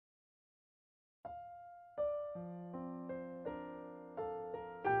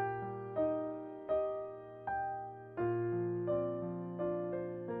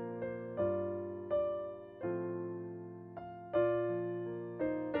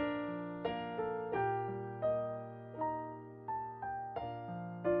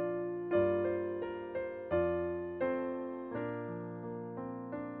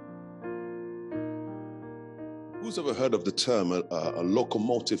Who's ever heard of the term a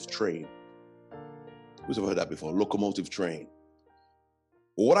locomotive train? Who's ever heard that before? Locomotive train.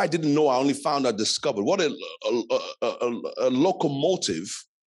 Well, what I didn't know, I only found out, discovered. What a locomotive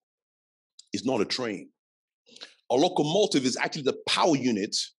is not a train. A locomotive is actually the power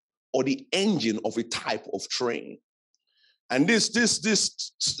unit or the engine of a type of train. And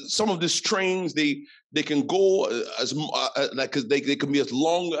some of these trains, they can go they can be as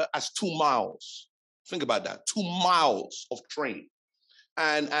long as 2 miles. Think about that, 2 miles of train.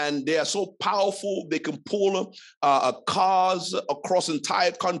 And they are so powerful, they can pull cars across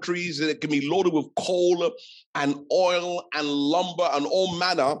entire countries. They can be loaded with coal and oil and lumber and all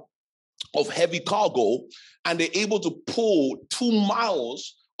manner of heavy cargo. And they're able to pull 2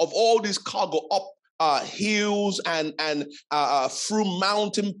 miles of all this cargo up hills and through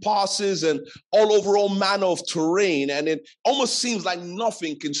mountain passes and all manner of terrain. And it almost seems like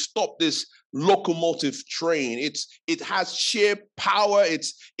nothing can stop this locomotive train. It has sheer power.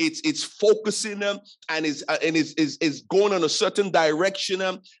 It's focusing them and is going in a certain direction,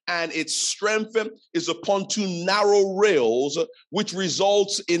 and its strength is upon 2 narrow rails, which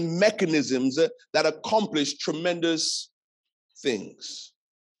results in mechanisms that accomplish tremendous things.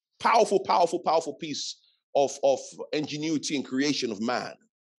 Powerful, powerful, powerful piece of ingenuity and creation of man.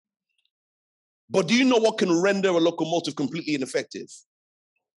 But do you know what can render a locomotive completely ineffective?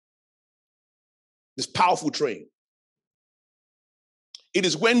 This powerful train. It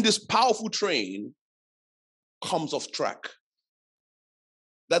is when this powerful train comes off track.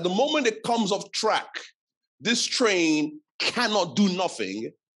 That the moment it comes off track, this train cannot do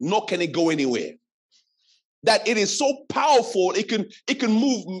nothing, nor can it go anywhere. That it is so powerful, it can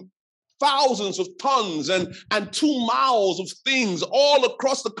move thousands of tons and 2 miles of things all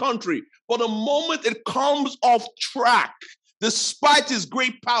across the country. But the moment it comes off track, despite its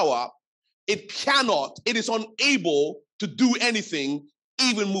great power, it is unable to do anything,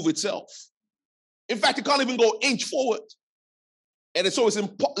 even move itself. In fact, it can't even go an inch forward. And so it's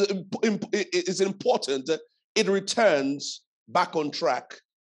important that it returns back on track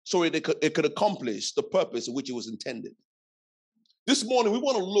so it could accomplish the purpose in which it was intended. This morning, we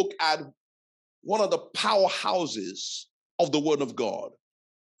want to look at one of the powerhouses of the Word of God.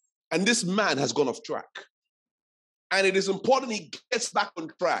 And this man has gone off track. And it is important he gets back on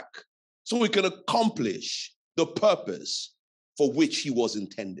track so he can accomplish the purpose for which he was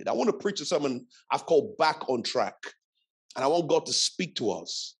intended. I want to preach a sermon I've called Back on Track. And I want God to speak to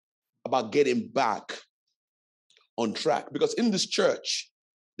us about getting back on track. Because in this church,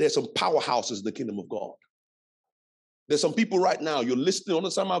 there's some powerhouses in the kingdom of God. There's some people right now, you're listening,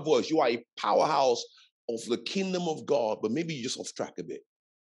 understand my voice. You are a powerhouse of the kingdom of God, but maybe you're just off track a bit.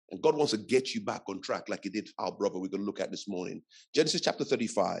 And God wants to get you back on track like he did our brother we're going to look at this morning. Genesis chapter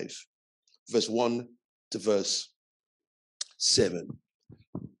 35, verse 1 to verse 7.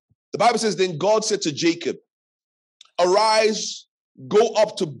 The Bible says, then God said to Jacob, arise, go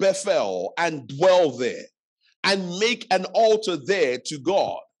up to Bethel and dwell there, and make an altar there to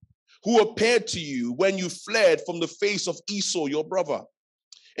God, who appeared to you when you fled from the face of Esau, your brother.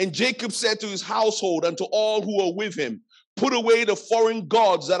 And Jacob said to his household and to all who were with him, put away the foreign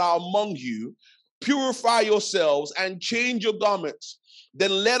gods that are among you, purify yourselves and change your garments.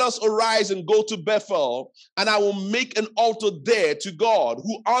 Then let us arise and go to Bethel, and I will make an altar there to God,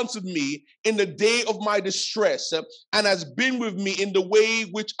 who answered me in the day of my distress, and has been with me in the way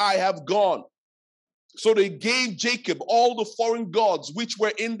which I have gone. So they gave Jacob all the foreign gods which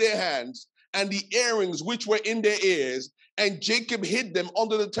were in their hands, and the earrings which were in their ears, and Jacob hid them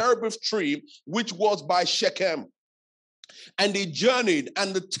under the terebinth tree which was by Shechem. And they journeyed,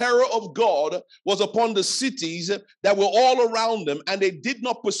 and the terror of God was upon the cities that were all around them, and they did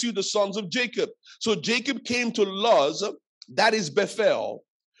not pursue the sons of Jacob. So Jacob came to Luz, that is Bethel,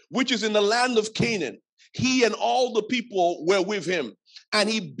 which is in the land of Canaan. He and all the people were with him. And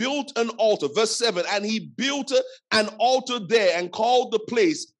he built an altar. Verse 7, and he built an altar there and called the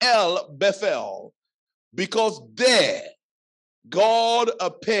place El Bethel, because there God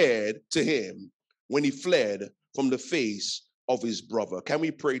appeared to him when he fled from the face of his brother. Can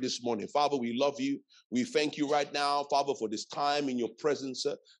we pray this morning? Father, we love you. We thank you right now, Father, for this time in your presence.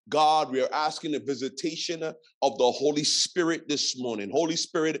 God, we are asking a visitation of the Holy Spirit this morning. Holy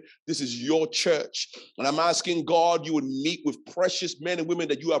Spirit, this is your church. And I'm asking, God, you would meet with precious men and women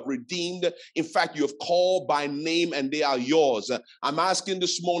that you have redeemed. In fact, you have called by name and they are yours. I'm asking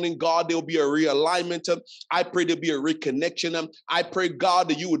this morning, God, there will be a realignment. I pray there'll be a reconnection. I pray, God,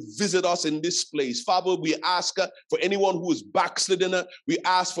 that you would visit us in this place. Father, we ask for anyone who is backslidden. We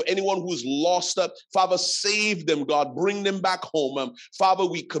ask for anyone who's lost. Father, save them, God. Bring them back home. Father,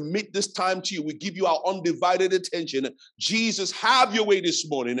 we commit this time to you. We give you our undivided attention. Jesus, have your way this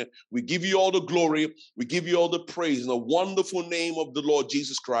morning. We give you all the glory. We give you all the praise in the wonderful name of the Lord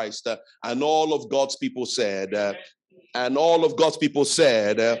Jesus Christ. And all of God's people said, and all of God's people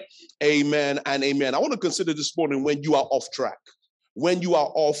said, amen and amen. I want to consider this morning when you are off track. When you are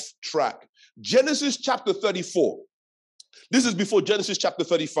off track. Genesis chapter 34. This is before Genesis chapter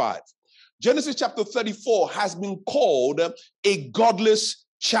 35. Genesis chapter 34 has been called a godless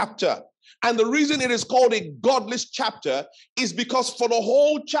chapter. And the reason it is called a godless chapter is because for the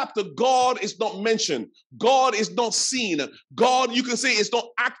whole chapter, God is not mentioned. God is not seen. God, you can say, is not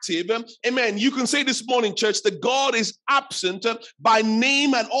active. Amen. You can say this morning, church, that God is absent by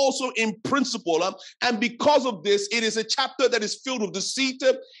name and also in principle. And because of this, it is a chapter that is filled with deceit.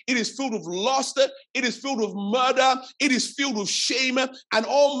 It is filled with lust. It is filled with murder. It is filled with shame and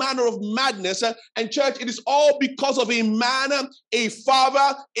all manner of madness. And church, it is all because of a man, a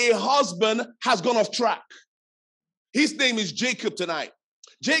father, a husband has gone off track. His name is Jacob tonight.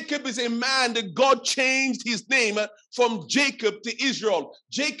 Jacob is a man that God changed his name from Jacob to Israel.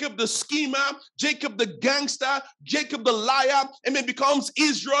 Jacob the schemer, Jacob the gangster, Jacob the liar, and then becomes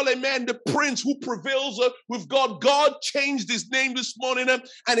Israel, amen, the prince who prevails with God. God changed his name this morning.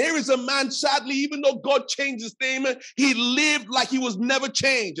 And here is a man, sadly, even though God changed his name, he lived like he was never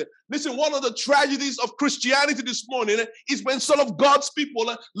changed. Listen, one of the tragedies of Christianity this morning is when some of God's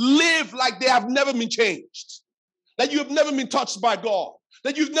people live like they have never been changed, that you have never been touched by God,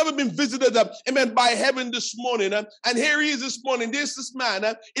 that you've never been visited, amen, by heaven this morning. And here he is this morning. There's this man.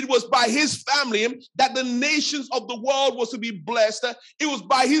 It was by his family that the nations of the world was to be blessed. It was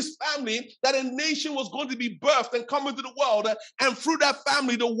by his family that a nation was going to be birthed and come into the world. And through that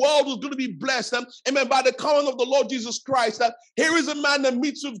family, the world was going to be blessed. Amen. By the coming of the Lord Jesus Christ. Here is a man that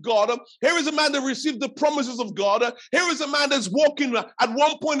meets with God. Here is a man that received the promises of God. Here is a man that's walking at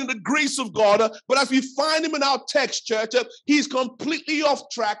one point in the grace of God. But as we find him in our text, church, he's completely off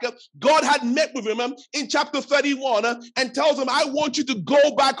track. God had met with him in chapter 31 and tells him, I want you to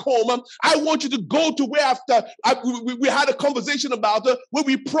go back home. I want you to go to where we had a conversation about where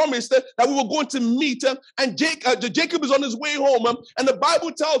we promised that we were going to meet. And Jacob is on his way home. And the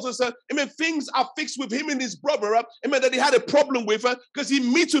Bible tells us, amen, things are fixed with him and his brother. Amen, that he had a problem with because he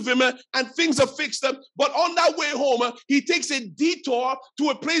meets with him and things are fixed. But on that way home, he takes a detour to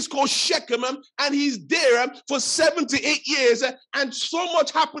a place called Shechem and he's there for 7 to 8 years. And so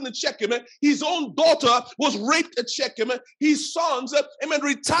much happened in Shechem. His own daughter was raped at Shechem. His sons, amen,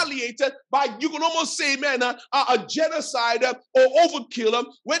 retaliated by, you can almost say, man, a genocide or overkill,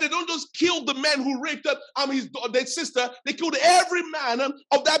 where they don't just kill the man who raped their sister, they killed every man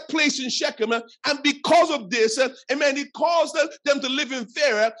of that place in Shechem. And because of this, amen, it caused them to live in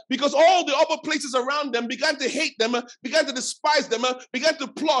fear because all the other places around them began to hate them, began to despise them, began to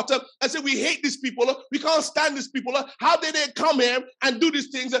plot and say, we hate these people, we can't stand these people. How did they come here and do these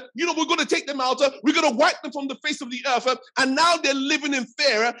things? We're going to take them out. We're going to wipe them from the face of the earth. And now they're living in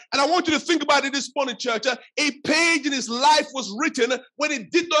fear. And I want you to think about it this morning, church. A page in his life was written when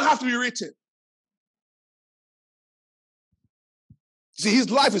it did not have to be written. See, his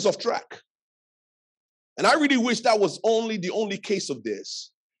life is off track. And I really wish that was the only case of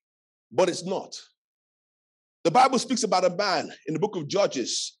this. But it's not. The Bible speaks about a man in the book of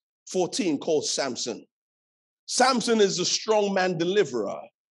Judges 14 called Samson. Samson is a strong man deliverer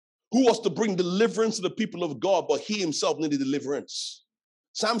who was to bring deliverance to the people of God, but he himself needed deliverance.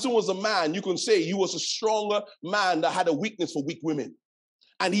 Samson was a man, you can say he was a stronger man that had a weakness for weak women.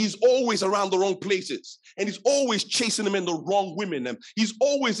 And he's always around the wrong places. And he's always chasing them in the wrong women. And he's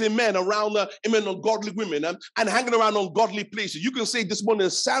always a man around ungodly women and hanging around ungodly places. You can say this morning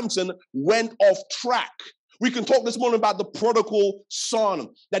Samson went off track. We can talk this morning about the prodigal son,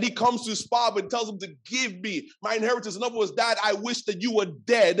 that he comes to his father and tells him to give me my inheritance. In other words, Dad, I wish that you were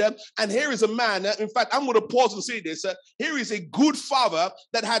dead. And here is a man, in fact, I'm going to pause and say this. Here is a good father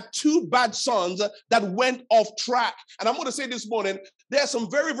that had 2 bad sons that went off track. And I'm going to say this morning, there are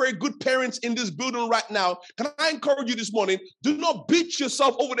some very, very good parents in this building right now. Can I encourage you this morning, do not beat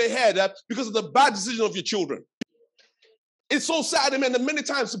yourself over the head because of the bad decision of your children. It's so sad, man, that many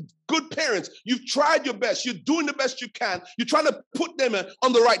times good parents, you've tried your best. You're doing the best you can. You're trying to put them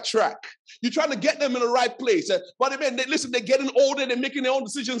on the right track. You're trying to get them in the right place. But man, listen, they're getting older. They're making their own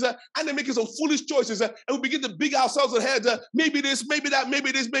decisions. And they're making some foolish choices. And we begin to beat ourselves ahead. Maybe this, maybe that,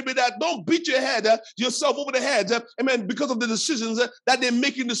 maybe this, maybe that. Don't beat your head, yourself over the head. Amen, because of the decisions that they're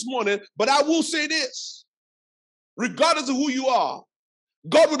making this morning. But I will say this. Regardless of who you are,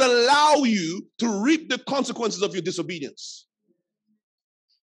 God would allow you to reap the consequences of your disobedience.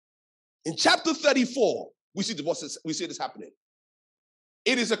 In chapter 34, we see this happening.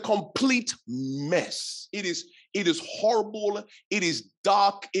 It is a complete mess. It is horrible. It is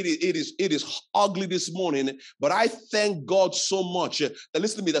dark. It is ugly this morning. But I thank God so much that,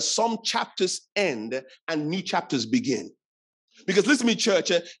 listen to me, that some chapters end and new chapters begin. Because listen to me,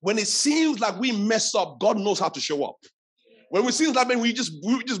 church, when it seems like we mess up, God knows how to show up. When it seems like, man, we just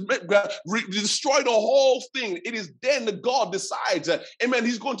destroy the whole thing, it is then that God decides, amen,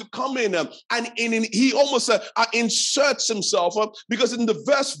 he's going to come in and he almost inserts himself because in the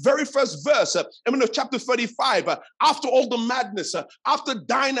very first verse, amen, of chapter 35, after all the madness, after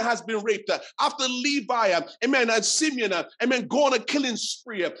Dinah has been raped, after Levi, amen, and Simeon, amen, go on a killing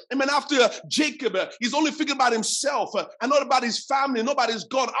spree, amen, after Jacob, he's only thinking about himself and not about his family, not about his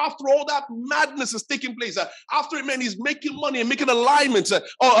God. After all that madness is taking place, after, amen, he's making money and making alignments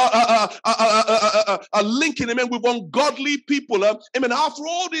linking, amen, with ungodly people. Amen. After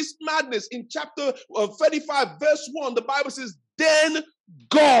all this madness, in chapter 35, verse 1, the Bible says, then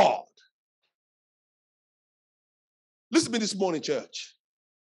God. Listen to me this morning, church.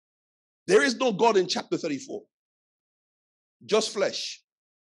 There is no God in chapter 34. Just flesh.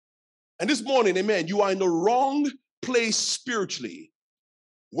 And this morning, amen, you are in the wrong place spiritually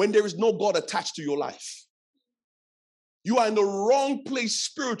when there is no God attached to your life. You are in the wrong place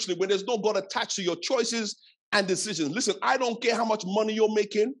spiritually when there's no God attached to your choices and decisions. Listen, I don't care how much money you're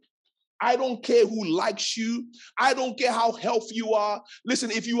making. I don't care who likes you. I don't care how healthy you are.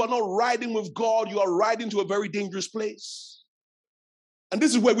 Listen, if you are not riding with God, you are riding to a very dangerous place. And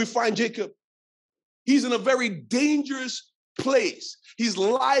this is where we find Jacob. He's in a very dangerous place. His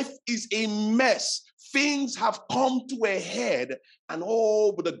life is a mess. Things have come to a head, and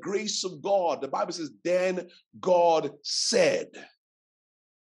oh, by the grace of God, the Bible says, then God said.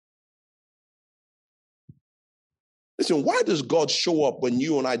 Listen, why does God show up when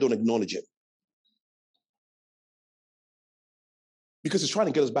you and I don't acknowledge him? Because he's trying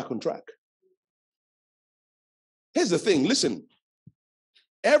to get us back on track. Here's the thing, listen,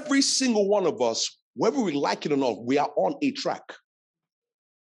 every single one of us, whether we like it or not, we are on a track.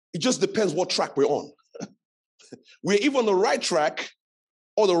 It just depends what track we're on. We're either on the right track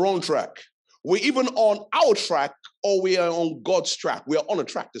or the wrong track. We're even on our track or we are on God's track. We are on a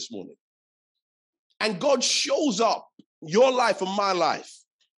track this morning. And God shows up, your life and my life,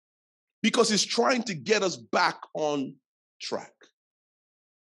 because he's trying to get us back on track.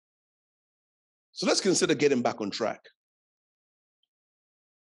 So let's consider getting back on track.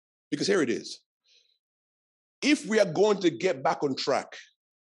 Because here it is. If we are going to get back on track,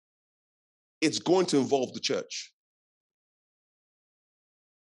 it's going to involve the church.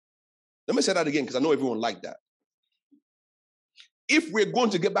 Let me say that again because I know everyone liked that. If we're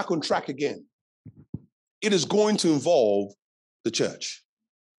going to get back on track again, it is going to involve the church.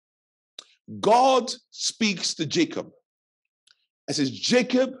 God speaks to Jacob and says,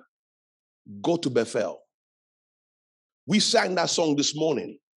 Jacob, go to Bethel. We sang that song this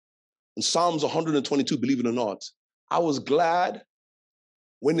morning in Psalms 122, believe it or not. I was glad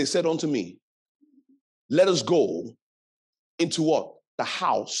when they said unto me, let us go into what? The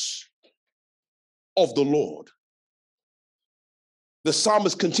house of the Lord. The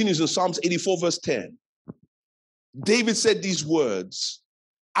psalmist continues in Psalms 84 verse 10. David said these words,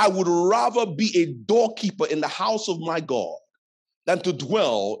 I would rather be a doorkeeper in the house of my God than to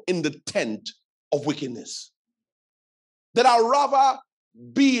dwell in the tent of wickedness. That I'd rather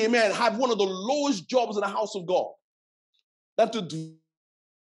be, amen, have one of the lowest jobs in the house of God than to dwell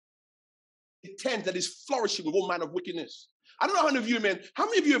a tent that is flourishing with all manner of wickedness. I don't know how many of you, man, how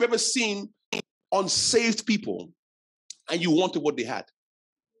many of you have ever seen unsaved people and you wanted what they had?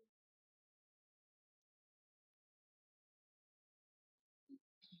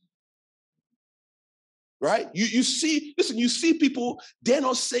 Right? You see, listen, you see people, they're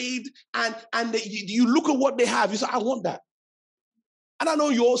not saved, and you look at what they have, you say, I want that. And I know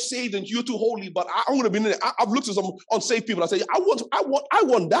you're all saved and you're too holy, but I'm going to be in it. I've looked at some unsaved people. I say, I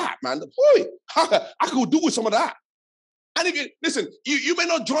want that, man. Boy, I could do with some of that. And if you listen, you may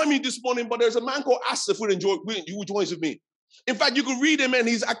not join me this morning, but there's a man called Asaph who joins with me. In fact, you can read him and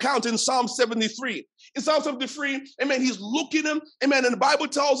his account in Psalm 73. In Psalm 73, amen, he's looking at him, amen, and the Bible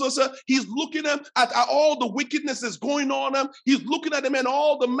tells us he's looking at all the wickedness that's going on. He's looking at him and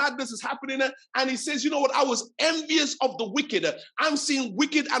all the madness is happening. And he says, you know what, I was envious of the wicked. I'm seeing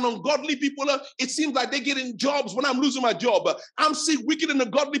wicked and ungodly people. It seems like they're getting jobs when I'm losing my job. I'm seeing wicked and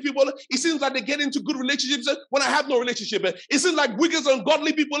ungodly people. It seems like they get into good relationships when I have no relationship. It seems like wicked and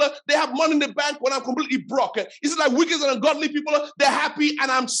ungodly people, they have money in the bank when I'm completely broke. It seems like wicked and ungodly godly people, they're happy,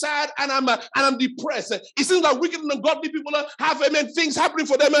 and I'm sad, and I'm depressed. It seems like wicked and ungodly people have, amen, things happening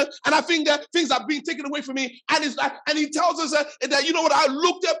for them, and I think that things are being taken away from me. And it's like, and he tells us that, you know what, I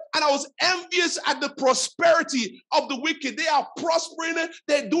looked up and I was envious at the prosperity of the wicked. They are prospering,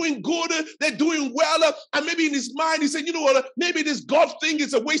 they're doing good, they're doing well, and maybe in his mind he said, you know what, maybe this God thing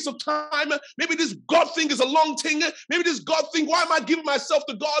is a waste of time. Maybe this God thing is a long thing. Maybe this God thing, why am I giving myself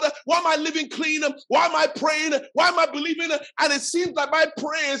to God? Why am I living clean? Why am I praying? Why am I believing? And it seems like my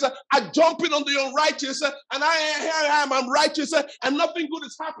prayers are jumping on the unrighteous, and here I am, I'm righteous, and nothing good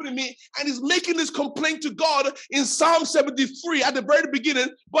is happening to me. And he's making this complaint to God in Psalm 73 at the very beginning,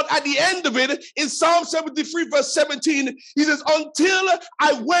 but at the end of it, in Psalm 73 verse 17, he says, until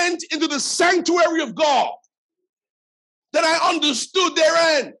I went into the sanctuary of God, then I understood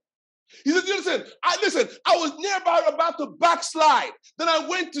their end. He said, listen, I was nearby about to backslide. Then I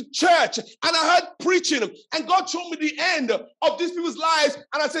went to church and I heard preaching, and God showed me the end of these people's lives.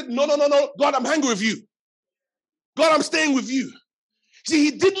 And I said, no, God, I'm hangry with you. God, I'm staying with you. See,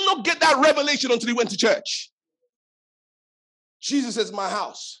 he did not get that revelation until he went to church. Jesus says, my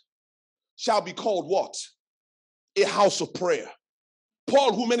house shall be called what? A house of prayer.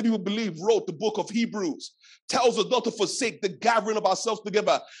 Paul, who many people believe wrote the book of Hebrews, tells us not to forsake the gathering of ourselves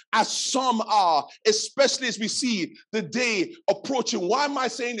together, as some are, especially as we see the day approaching. Why am I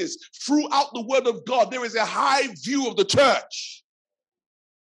saying this? Throughout the word of God, there is a high view of the church.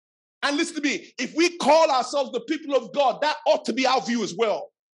 And listen to me, if we call ourselves the people of God, that ought to be our view as well.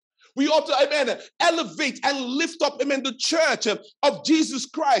 We ought to, amen, elevate and lift up, amen, the church of Jesus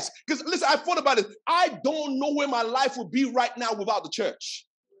Christ. Because listen, I thought about it. I don't know where my life would be right now without the church.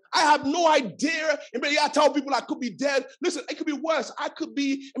 I have no idea. Amen. I tell people I could be dead. Listen, it could be worse. I could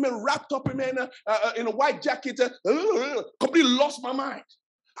be, amen, wrapped up, amen, in a white jacket, completely lost my mind.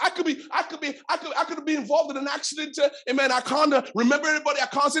 I could be involved in an accident. Amen. I can't remember anybody. I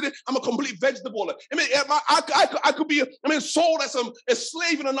can't say that I'm a complete vegetable. Amen. I could be, sold as a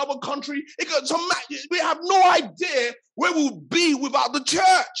slave in another country. We have no idea where we'll be without the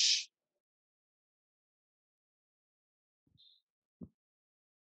church.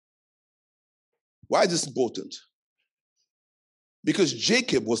 Why is this important? Because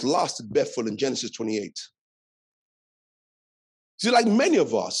Jacob was last at Bethel in Genesis 28. See, like many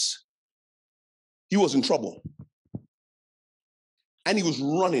of us, he was in trouble. And he was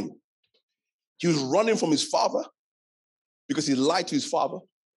running. He was running from his father because he lied to his father.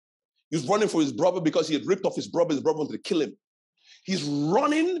 He was running from his brother because he had ripped off his brother. His brother wanted to kill him. He's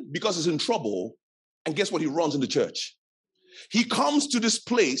running because he's in trouble. And guess what? He runs in the church. He comes to this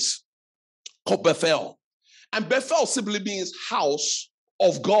place called Bethel. And Bethel simply means house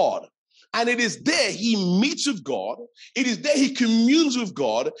of God. And it is there he meets with God. It is there he communes with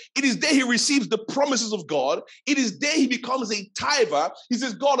God. It is there he receives the promises of God. It is there he becomes a tither. He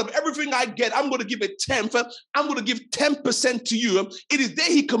says, God, of everything I get, I'm going to give a tenth. I'm going to give 10% to you. It is there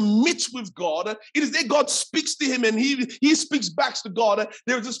he commits with God. It is there God speaks to him and he speaks back to God.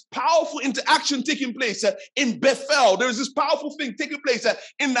 There is this powerful interaction taking place in Bethel. There is this powerful thing taking place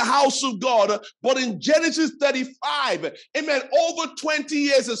in the house of God. But in Genesis 35, amen, over 20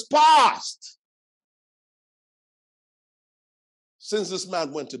 years has passed since this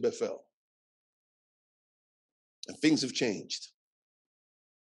man went to Bethel. And things have changed.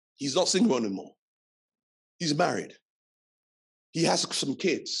 He's not single anymore. He's married. He has some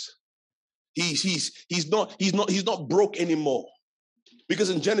kids. He's not broke anymore.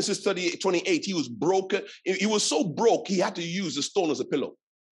 Because in Genesis 28, he was broke. He was so broke, he had to use the stone as a pillow.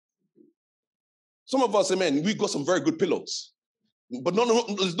 Some of us, amen, we got some very good pillows. But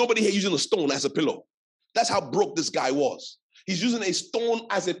there's nobody here using a stone as a pillow. That's how broke this guy was. He's using a stone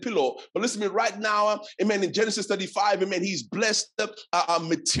as a pillow. But listen to me right now, amen, in Genesis 35, amen, he's blessed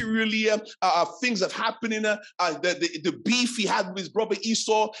materially. Things have happened. The beef he had with his brother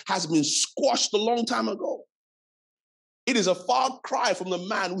Esau has been squashed a long time ago. It is a far cry from the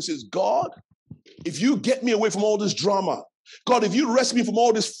man who says, God, if you get me away from all this drama, God, if you rescue me from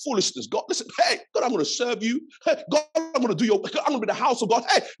all this foolishness, God, listen, hey, God, I'm going to serve you. Hey, God, I'm going to I'm going to be the house of God.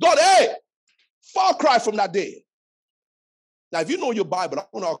 Hey, God, hey, far cry from that day. Now, if you know your Bible, I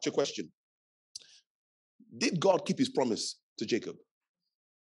want to ask you a question. Did God keep his promise to Jacob?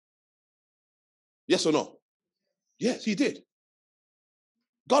 Yes or no? Yes, he did.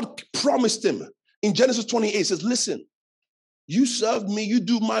 God promised him. In Genesis 28, it says, listen, You serve me, you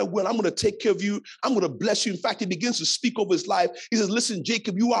do my will. I'm going to take care of you. I'm going to bless you. In fact, he begins to speak over his life. He says, listen,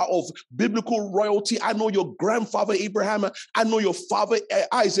 Jacob, you are of biblical royalty. I know your grandfather Abraham. I know your father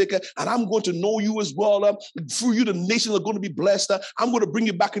Isaac. And I'm going to know you as well. Through you, the nations are going to be blessed. I'm going to bring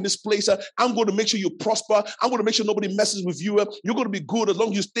you back in this place. I'm going to make sure you prosper. I'm going to make sure nobody messes with you. You're going to be good as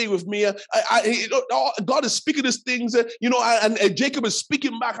long as you stay with me. God is speaking these things, and Jacob is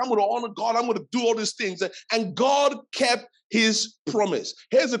speaking back. I'm going to honor God. I'm going to do all these things. And God kept his promise.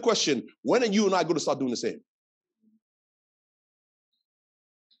 Here's the question. When are you and I going to start doing the same?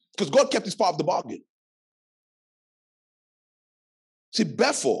 Because God kept his part of the bargain. See,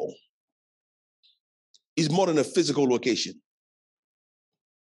 Bethel is more than a physical location.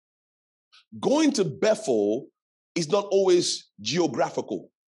 Going to Bethel is not always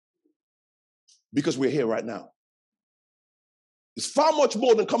geographical because we're here right now. It's far much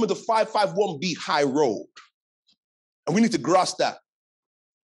more than coming to 551B High Road. And we need to grasp that.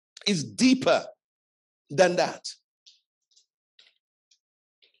 It's deeper than that.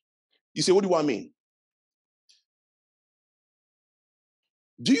 You say, what do I mean?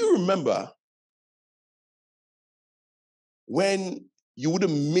 Do you remember when you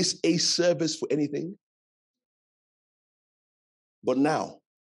wouldn't miss a service for anything? But now,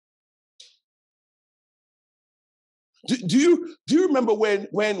 do you remember when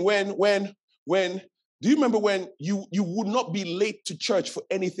do you remember when you would not be late to church for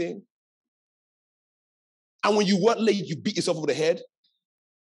anything? And when you weren't late, you beat yourself over the head?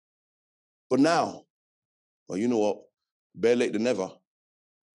 But now, well, you know what? Better late than never.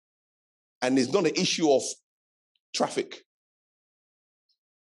 And it's not an issue of traffic.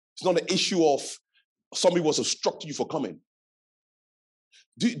 It's not an issue of somebody was obstructing you for coming.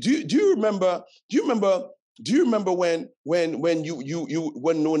 Do you remember when there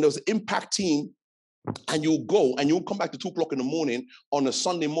was an impact team and you'll go and you'll come back to 2 o'clock in the morning on a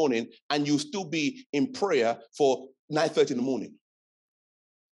Sunday morning and you'll still be in prayer for 9:30 in the morning?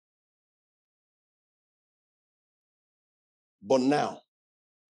 But now,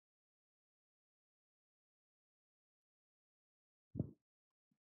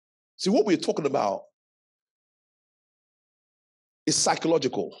 see, what we're talking about is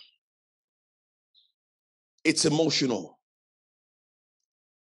psychological. It's emotional.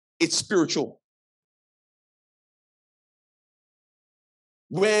 It's spiritual.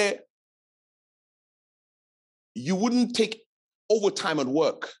 Where you wouldn't take overtime at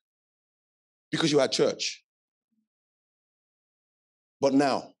work because you had church. But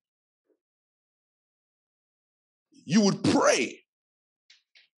now, you would pray.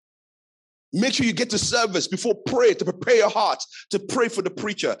 Make sure you get to service before prayer to prepare your heart, to pray for the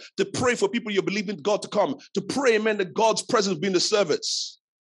preacher, to pray for people you're believing God to come, to pray, amen, that God's presence be in the service.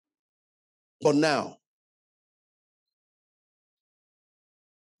 But now,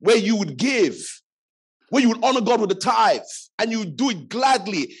 where you would give, where you would honor God with the tithe, and you would do it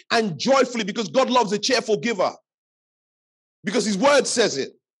gladly and joyfully because God loves a cheerful giver, because his word says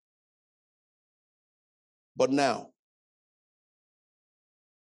it. But now,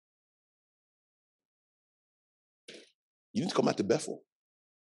 you need to come back to Bethel.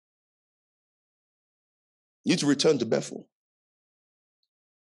 You need to return to Bethel.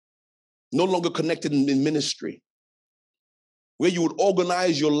 No longer connected in ministry, where you would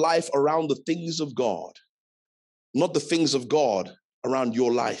organize your life around the things of God, not the things of God around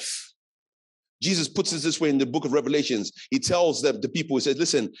your life. Jesus puts it this way in the book of Revelations. He tells the people, he says,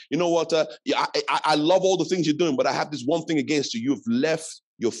 listen, you know what? I love all the things you're doing, but I have this one thing against you. You've left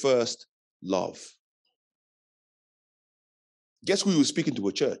your first love. Guess who he was speaking to?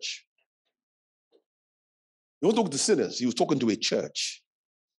 A church. He wasn't talking to sinners. He was talking to a church.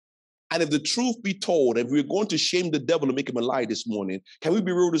 And if the truth be told, if we're going to shame the devil and make him a lie this morning, can we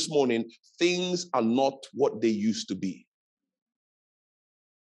be real this morning? Things are not what they used to be.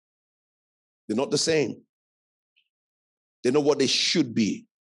 They're not the same. They're not what they should be.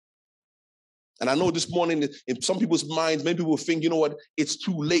 And I know this morning, in some people's minds, many people think, you know what, it's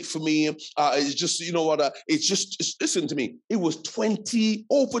too late for me. It's just, you know what, listen to me. It was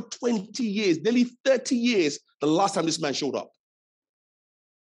over 20 years, nearly 30 years, the last time this man showed up.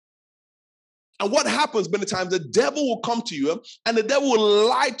 And what happens many times, the devil will come to you and the devil will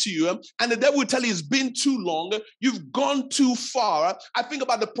lie to you and the devil will tell you it's been too long. You've gone too far. I think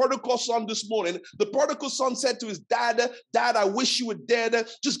about the prodigal son this morning. The prodigal son said to his dad, Dad, I wish you were dead.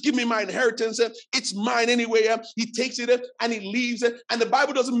 Just give me my inheritance. It's mine anyway. He takes it and he leaves. And the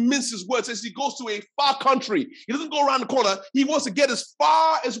Bible doesn't mince his words. It says he goes to a far country. He doesn't go around the corner. He wants to get as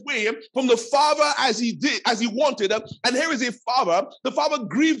far away from the father as he wanted. And here is a father. The father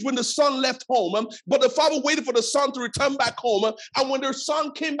grieved when the son left home. home. But the father waited for the son to return back home. And when their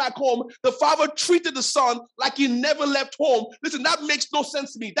son came back home, the father treated the son like he never left home. Listen, that makes no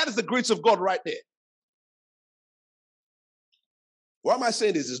sense to me. That is the grace of God right there. Why am I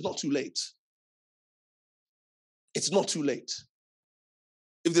saying this? It's not too late. It's not too late.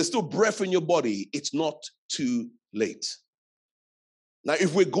 If there's still breath in your body, it's not too late. Now,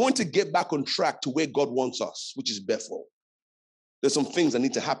 if we're going to get back on track to where God wants us, which is Bethel, there's some things that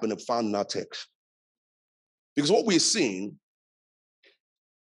need to happen and found in our text. Because what we're seeing,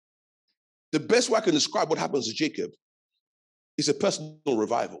 the best way I can describe what happens to Jacob is a personal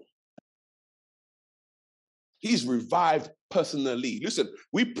revival. He's revived personally. Listen,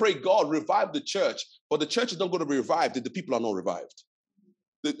 we pray God revive the church, but the church is not going to be revived if the people are not revived.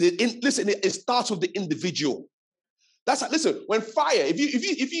 Listen, it starts with the individual. That's like, listen, when fire,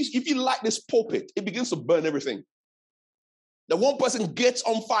 if you light this pulpit, it begins to burn everything. That one person gets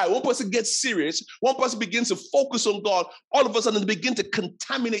on fire, one person gets serious, one person begins to focus on God, all of a sudden they begin to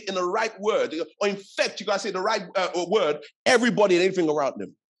contaminate in the right word, or infect, you guys say the right word, everybody and anything around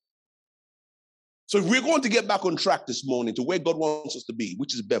them. So if we're going to get back on track this morning to where God wants us to be,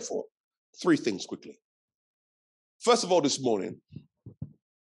 which is Bethel, 3 things quickly. First of all, this morning,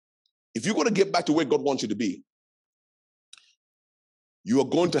 if you're going to get back to where God wants you to be, you are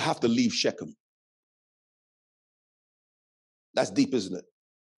going to have to leave Shechem. That's deep, isn't it?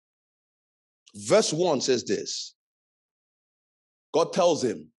 Verse 1 says this. God tells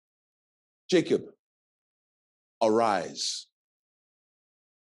him, Jacob, arise.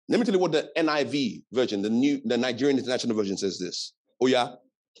 Let me tell you what the NIV version, the Nigerian International Version says this. Oh yeah?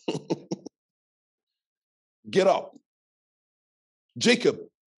 Get up. Jacob,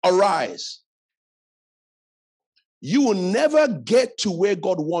 arise. You will never get to where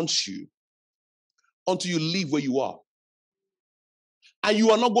God wants you until you leave where you are. And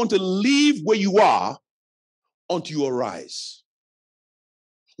you are not going to leave where you are until you arise.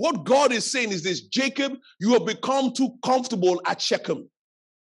 What God is saying is this, Jacob, you have become too comfortable at Shechem.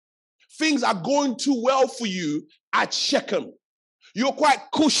 Things are going too well for you at Shechem. You're quite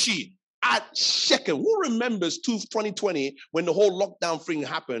cushy at Shechem. Who remembers 2020 when the whole lockdown thing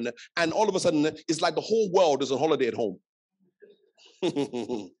happened and all of a sudden it's like the whole world is on holiday at home?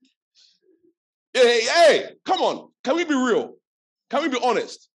 Hey, come on. Can we be real? Can we be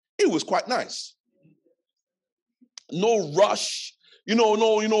honest? It was quite nice. No rush. Hey,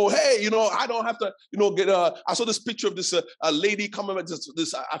 I don't have to, get, I saw this picture of this lady coming back,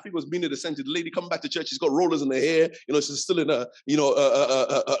 this I think it was Mina the Center, the lady coming back to church, she's got rollers in her hair, she's still in a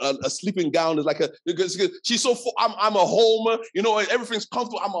sleeping gown, it's like she's so full, I'm a homer, everything's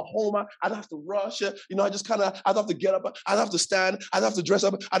comfortable, I'm a homer, I don't have to rush, I just kind of, I don't have to get up, I don't have to stand, I don't have to dress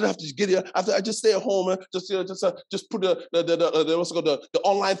up, I don't have to get here, I just stay at home, just put the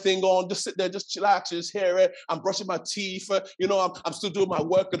online thing on, just sit there, just chillax, just hear it, I'm brushing my teeth, I'm still doing my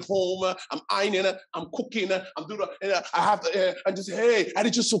work at home. I'm ironing, I'm cooking, I'm doing, I have to, and just, hey, and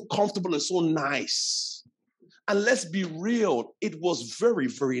it's just so comfortable and so nice. And let's be real, it was very,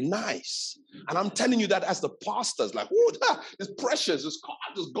 very nice. And I'm telling you that as the pastor's like, oh, it's precious, it's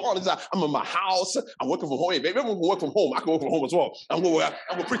gone. It's like, I'm in my house, I'm working from home. Hey, baby, everyone can work from home. I can work from home as well. I'm going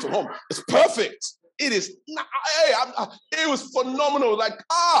to preach from home. It's perfect. It is, it was phenomenal.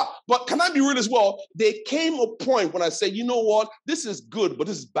 But can I be real as well? There came a point when I said, you know what? This is good, but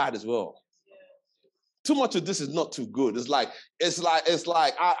this is bad as well. Too much of this is not too good. It's like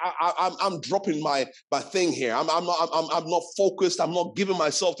I'm dropping my thing here. I'm not focused. I'm not giving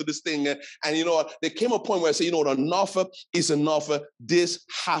myself to this thing. And there came a point where I said, enough is enough. This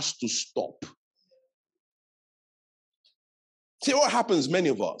has to stop. See what happens, many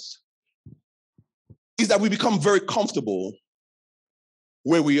of us, is that we become very comfortable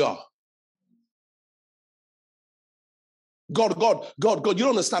where we are. God, you don't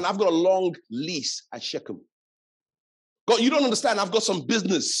understand. I've got a long lease at Shechem. God, you don't understand. I've got some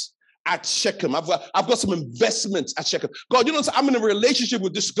business at Shechem. I've got some investments at Shechem. God, you know, I'm in a relationship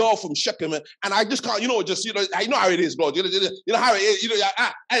with this girl from Shechem, and I just can't, I know how it is, God. You know how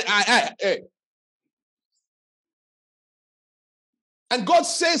it is. And God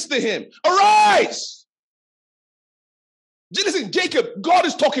says to him, arise. Listen, Jacob, God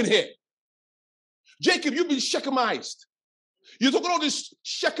is talking here. Jacob, you've been Shechemized. You're talking all this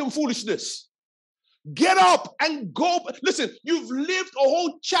Shechem foolishness. Get up and go. Listen, you've lived a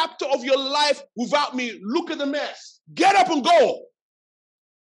whole chapter of your life without me. Look at the mess. Get up and go.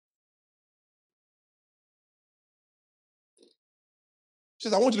 She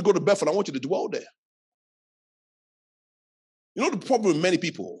says, I want you to go to Bethel. I want you to dwell there. You know the problem with many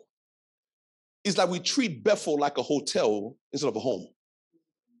people is that we treat Bethel like a hotel instead of a home.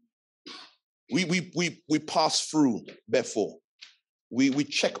 We pass through Bethel. We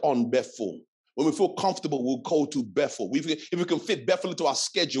check on Bethel. When we feel comfortable, we'll go to Bethel. If we can fit Bethel into our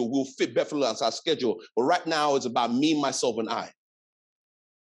schedule, we'll fit Bethel into our schedule. But right now, it's about me, myself, and I.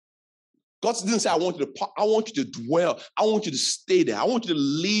 God didn't say, I want you to dwell. I want you to stay there. I want you to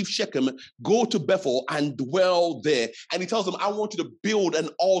leave Shechem, go to Bethel and dwell there. And he tells them, I want you to build an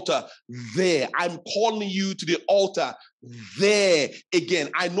altar there. I'm calling you to the altar there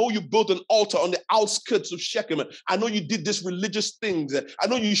again. I know you built an altar on the outskirts of Shechem. I know you did this religious things. I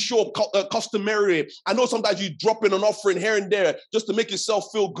know you show up customary. I know sometimes you drop in an offering here and there just to make yourself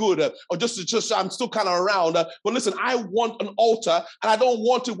feel good, or just I'm still kind of around. But listen, I want an altar, and I don't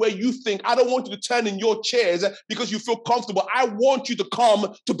want it where you think. I don't want you to turn in your chairs because you feel comfortable. I want you to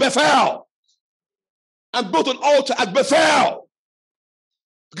come to Bethel and build an altar at Bethel,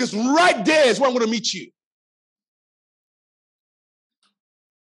 because right there is where I'm going to meet you.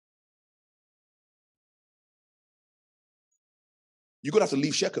 You're going to have to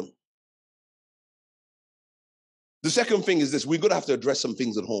leave Shechem. The second thing is this: we're going to have to address some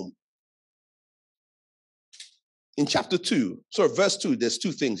things at home. In verse 2, there's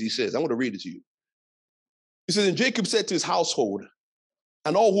two things he says. I'm going to read it to you. He says, and Jacob said to his household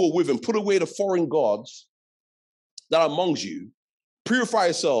and all who are with him, put away the foreign gods that are amongst you, purify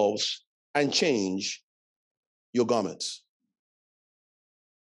yourselves and change your garments.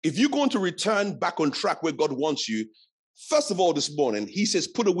 If you're going to return back on track where God wants you, first of all, this morning, he says,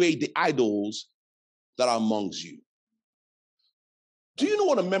 put away the idols that are amongst you. Do you know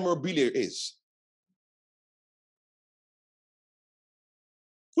what a memorabilia is?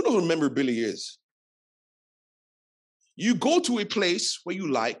 Who knows what memorabilia is? You go to a place where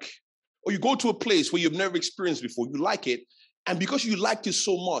you like, or you go to a place where you've never experienced before, you like it, and because you liked it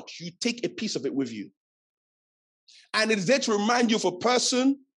so much, you take a piece of it with you. And it's there to remind you of a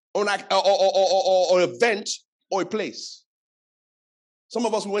person or an event or a place. Some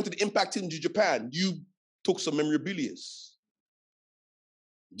of us, we went to the Impact Team to Japan. You took some memorabilia.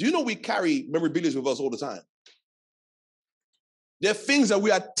 Do you know we carry memorabilia with us all the time? There are things that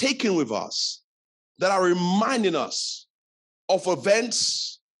we are taking with us that are reminding us of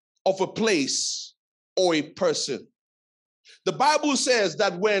events, of a place, or a person. The Bible says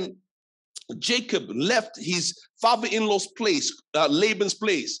that when Jacob left his father-in-law's place, Laban's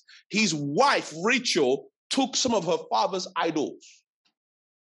place, his wife, Rachel, took some of her father's idols.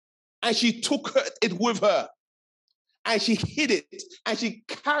 And she took it with her. And she hid it. And she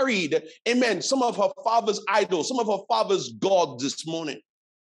carried, amen, some of her father's idols, some of her father's gods this morning.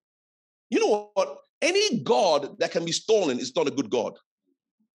 You know what? Any God that can be stolen is not a good God.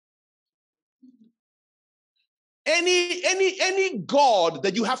 Any God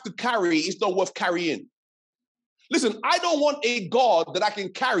that you have to carry is not worth carrying. Listen, I don't want a God that I can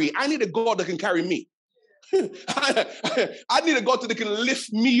carry. I need a God that can carry me. I need a God that can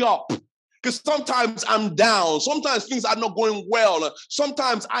lift me up. Because sometimes I'm down. Sometimes things are not going well.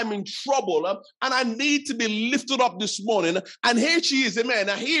 Sometimes I'm in trouble. And I need to be lifted up this morning. And here she is, amen.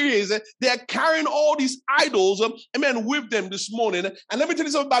 Now here he is. They're carrying all these idols, amen, with them this morning. And let me tell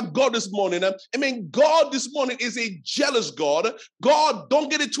you something about God this morning. Amen. God this morning is a jealous God. God, don't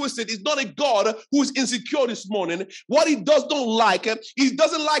get it twisted. He's not a God who is insecure this morning. What he don't like, he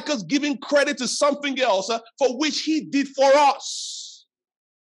doesn't like us giving credit to something else for which he did for us.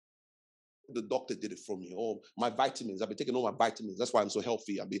 The doctor did it for me. Oh, my vitamins. I've been taking all my vitamins. That's why I'm so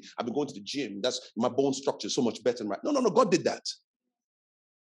healthy. I've been going to the gym. That's my bone structure is so much better. Right? No. God did that.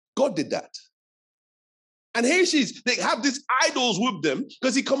 God did that. And here she is. They have these idols with them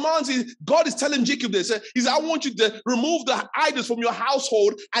because he commands. God is telling Jacob this. He said, I want you to remove the idols from your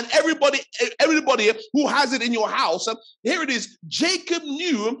household and everybody who has it in your house. Here it is. Jacob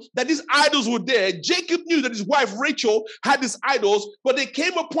knew that these idols were there. Jacob knew that his wife Rachel had these idols, but there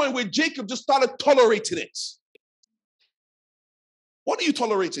came a point where Jacob just started tolerating it. What are you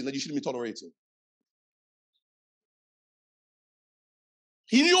tolerating that you shouldn't be tolerating?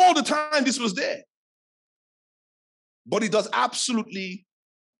 He knew all the time this was there. But he does absolutely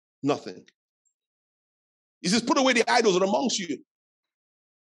nothing. He says, put away the idols that are amongst you.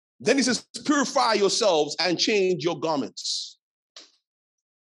 Then he says, purify yourselves and change your garments.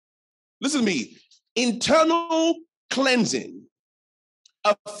 Listen to me. Internal cleansing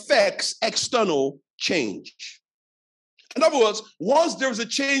affects external change. In other words, once there is a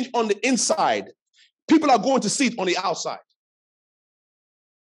change on the inside, people are going to see it on the outside.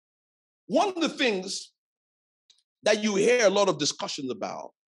 One of the things that you hear a lot of discussions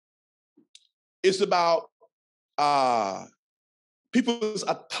about is about people's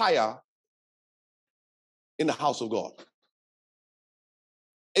attire in the house of God.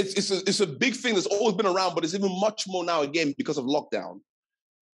 It's a big thing that's always been around, but it's even much more now again because of lockdown.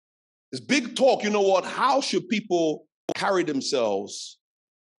 This big talk, you know what? How should people carry themselves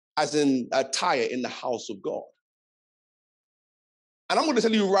as in attire in the house of God? And I'm going to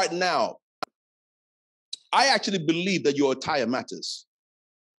tell you right now, I actually believe that your attire matters.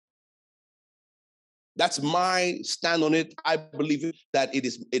 That's my stand on it. I believe that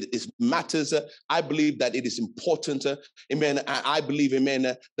it matters. I believe that it is important. Amen. I believe, amen,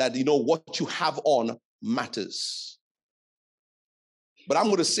 that what you have on matters. But I'm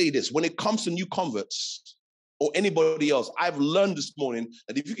going to say this: when it comes to new converts or anybody else, I've learned this morning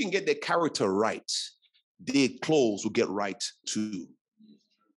that if you can get their character right, their clothes will get right too.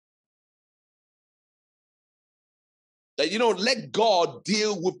 That, let God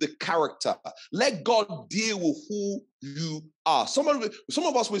deal with the character. Let God deal with who you are. Some of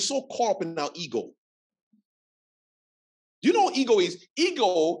us, we're so caught up in our ego. Do you know what ego is?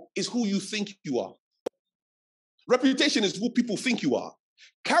 Ego is who you think you are. Reputation is who people think you are.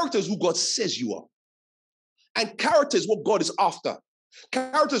 Character is who God says you are. And character is what God is after.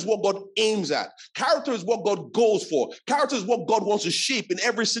 Character is what God aims at. Character is what God goes for. Character is what God wants to shape in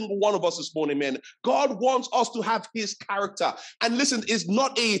every single one of us this morning, man. God wants us to have his character. And listen, it's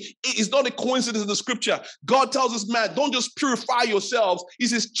not a coincidence in the scripture. God tells us, man, don't just purify yourselves. He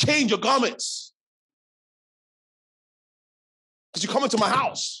says, change your garments. Because you come into my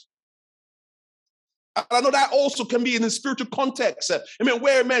house. And I know that also can be in the spiritual context.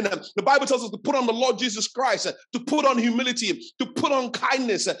 Where, the Bible tells us to put on the Lord Jesus Christ, to put on humility, to put on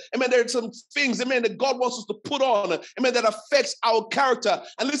kindness. There are some things, that God wants us to put on, that affects our character.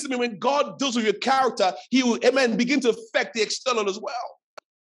 And listen, when God deals with your character, he will, begin to affect the external as well.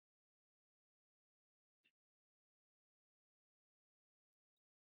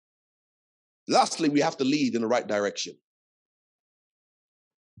 Lastly, we have to lead in the right direction.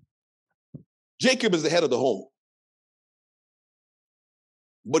 Jacob is the head of the home,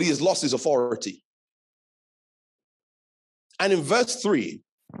 but he has lost his authority. And in verse 3,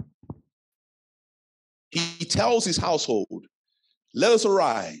 he tells his household, let us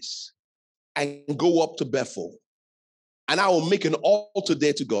arise and go up to Bethel, and I will make an altar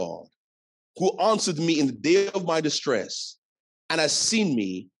there to God, who answered me in the day of my distress, and has seen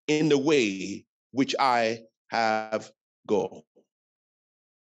me in the way which I have gone.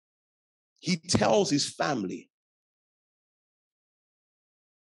 He tells his family,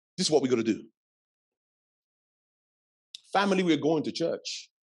 this is what we're going to do. Family, we're going to church.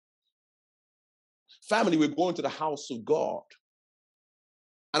 Family, we're going to the house of God.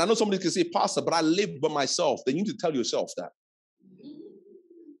 And I know somebody can say, Pastor, but I live by myself. Then you need to tell yourself that.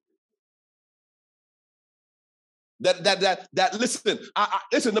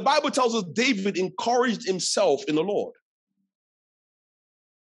 Listen, the Bible tells us David encouraged himself in the Lord.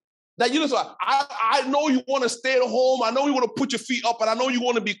 That I know you want to stay at home. I know you want to put your feet up, and I know you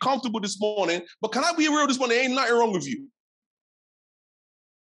want to be comfortable this morning. But can I be real this morning? There ain't nothing wrong with you.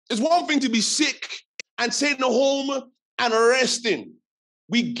 It's one thing to be sick and staying at home and resting.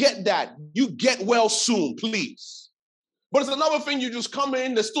 We get that. You get well soon, please. But it's another thing, you just come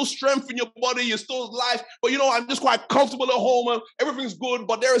in, there's still strength in your body, you're still alive, but I'm just quite comfortable at home, everything's good,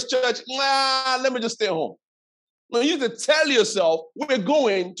 but there is church, let me just stay at home. No, you need to tell yourself, we're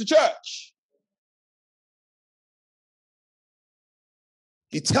going to church.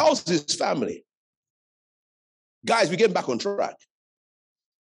 He tells his family, guys, we're getting back on track.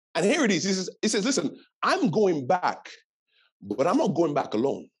 And here it is, he says, listen, I'm going back, but I'm not going back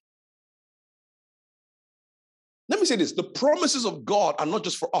alone. Let me say this, the promises of God are not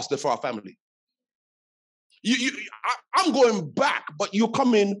just for us, they're for our family. I'm going back, but you're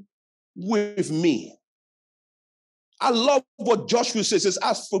coming with me. I love what Joshua says,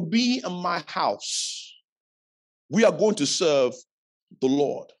 as for me and my house, we are going to serve the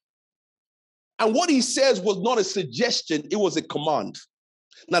Lord. And what he says was not a suggestion, it was a command.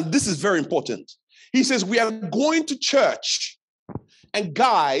 Now, this is very important. He says, we are going to church. And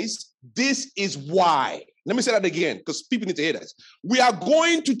guys, this is why. Let me say that again, because people need to hear this. We are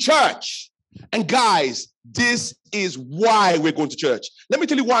going to church. And guys, this is why we're going to church. Let me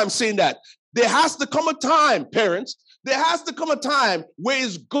tell you why I'm saying that. There has to come a time, parents, there has to come a time where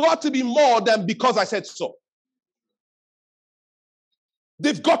it's got to be more than because I said so.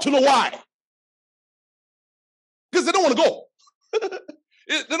 They've got to know why. Because they don't want to go.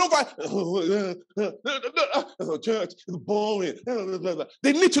 They don't find, church is boring.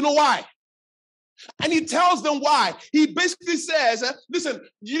 They need to know why. And he tells them why. He basically says, listen,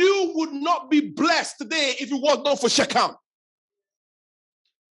 you would not be blessed today if it was not for Shechem.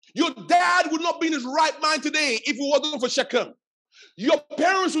 Your dad would not be in his right mind today if it wasn't for Shechem. Your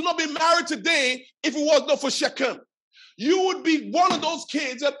parents would not be married today if it was not for Shechem. You would be one of those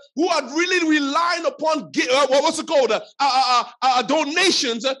kids who are really relying upon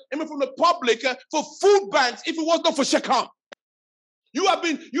donations from the public for food banks if it was not for Shechem. You got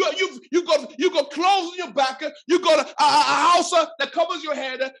clothes on your back. You got a house that covers your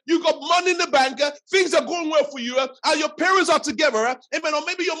head. You got money in the bank. Things are going well for you. Your parents are together. Amen. Or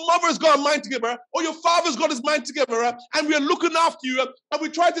maybe your mother's got a mind together, or your father's got his mind together, and we are looking after you, and we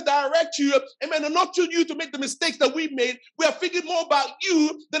try to direct you. Amen. And not to you to make the mistakes that we made. We are thinking more about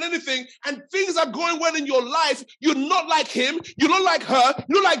you than anything. And things are going well in your life. You're not like him. You're not like her.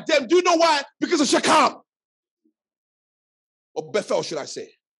 You're not like them. Do you know why? Because of Shechem. Or Bethel, should I say.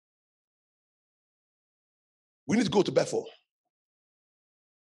 We need to go to Bethel.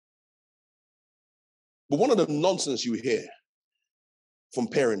 But one of the nonsense you hear from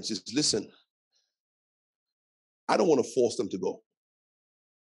parents is, listen, I don't want to force them to go.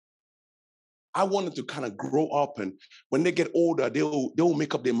 I want them to kind of grow up, and when they get older, they'll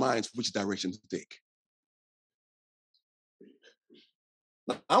make up their minds which direction to take.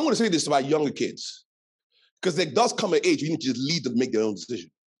 Now, I want to say this about younger kids. Because there does come an age you need to just leave them to make their own decision.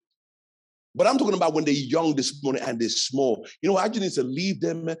 But I'm talking about when they're young this morning and they're small. You know, I just need to leave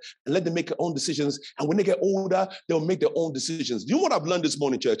them and let them make their own decisions. And when they get older, they'll make their own decisions. You know what I've learned this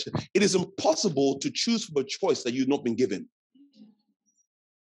morning, church? It is impossible to choose from a choice that you've not been given.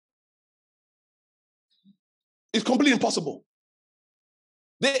 It's completely impossible.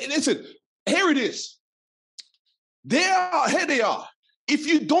 Listen, here it is. Here they are. If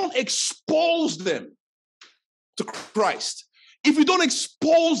you don't expose them to Christ, if you don't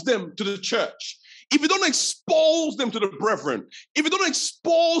expose them to the church, if you don't expose them to the brethren, if you don't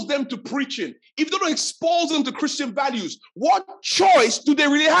expose them to preaching, if you don't expose them to Christian values, what choice do they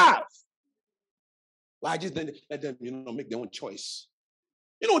really have? Well, I just let them, make their own choice.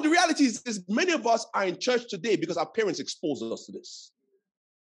 The reality is many of us are in church today because our parents exposed us to this.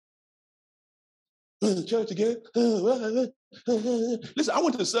 Church again? Listen, I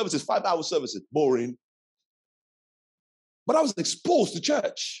went to the services, 5-hour services, boring. But I was exposed to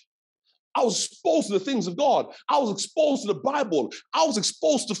church. I was exposed to the things of God. I was exposed to the Bible. I was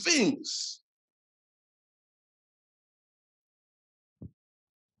exposed to things.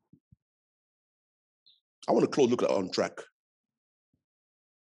 I want to close look at On Track.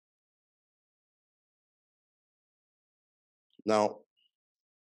 Now,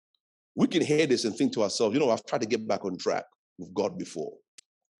 we can hear this and think to ourselves, I've tried to get back on track with God before.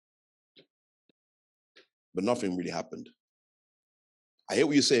 But nothing really happened. I hear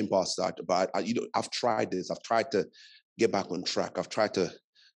what you're saying, Pastor, but I've tried this. I've tried to get back on track. I've tried to,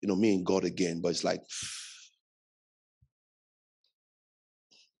 me and God again, but it's like,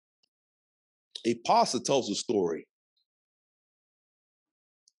 a pastor tells a story.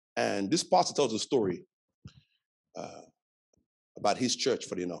 And this pastor tells a story about his church,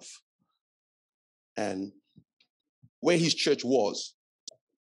 funny enough. And where his church was,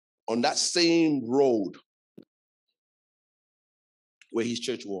 on that same road where his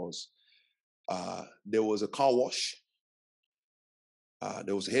church was, there was a car wash,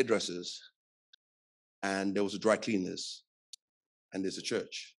 there was hairdressers, and there was a dry cleaners, and there's a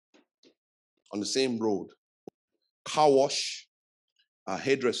church. On the same road, car wash,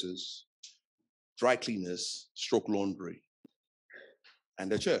 hairdressers, dry cleaners, stroke laundry,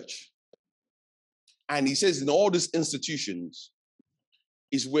 and the church. And he says in all these institutions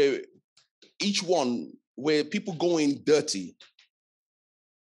is where each one, where people go in dirty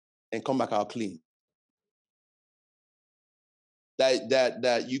and come back out clean.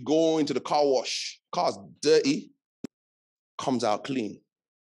 That you go into the car wash, car's dirty, comes out clean.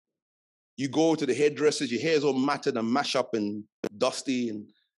 You go to the hairdressers, your hair's all matted and mashed up and dusty, and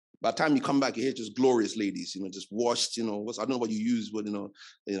by the time you come back, your hair's just glorious, ladies, just washed, I don't know what you use, but,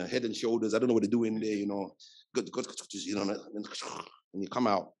 Head and Shoulders, I don't know what they're doing there, good, and you come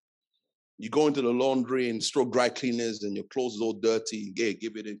out. You go into the laundry and stroke dry cleaners and your clothes is all dirty, you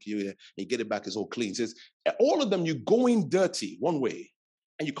give it and you get it back, it's all clean. It says, all of them, you go in dirty one way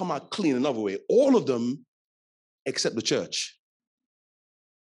and you come out clean another way. All of them except the church.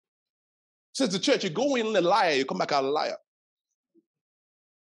 Says the church, you go in a liar, you come back out a liar.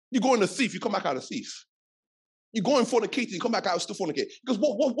 You go in a thief, you come back out a thief. You go in fornicating, you come back out still fornicating. Because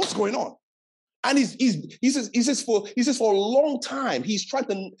what's going on? And he says for a long time, he's trying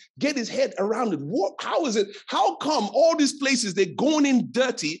to get his head around it. How is it? How come all these places, they're going in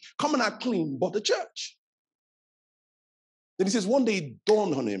dirty, coming out clean, but the church? Then he says, one day it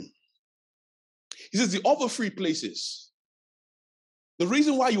dawned on him. He says, the other three places, the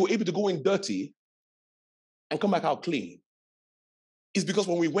reason why you were able to go in dirty and come back out clean is because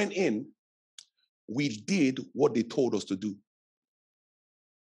when we went in, we did what they told us to do.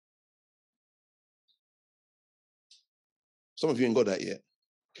 Some of you ain't got that yet.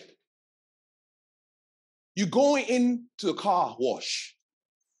 You're going into a car wash.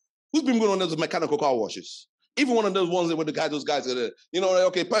 Who's been going on those mechanical car washes? Even one of those ones where those guys are there,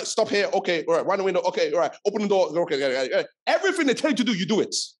 okay, stop here, okay, all right, wind the window, okay, all right, open the door, okay. Everything they tell you to do, you do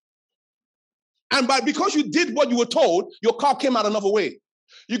it. And because you did what you were told, your car came out another way.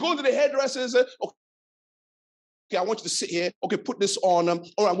 You go to the hairdressers, okay, I want you to sit here. Okay, put this on. All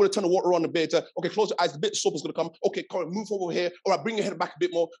right, I'm going to turn the water on a bit. Okay, close your eyes. A bit of soap is going to come. Okay, come on, move over here. All right, bring your head back a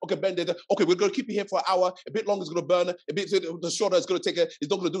bit more. Okay, bend it. Okay, we're going to keep you here for an hour. A bit longer is going to burn. A bit the shorter is going to take it's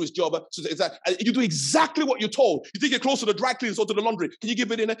not going to do its job. So you do exactly what you're told. You take it close to the dry cleaners or to the laundry. Can you give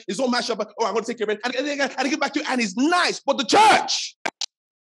it in? It's all mashed up. Oh, I'm going to take care of it. And I get back to you, and it's nice. But the church,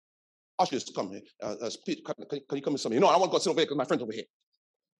 ushers, come here. Pete, can you come with something? No, I want to go sit over here because my friend's over here.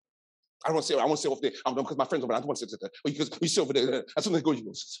 I want to sit over there because my friends over there. I don't want to sit there. Because we sit over there. As soon as they go, you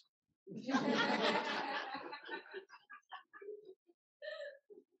go sit.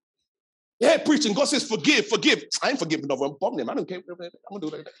 Yeah, preaching. God says, forgive. I ain't forgiving no one. Bomb them. I don't care. I'm going to do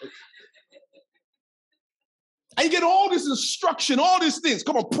that. And you get all this instruction, all these things.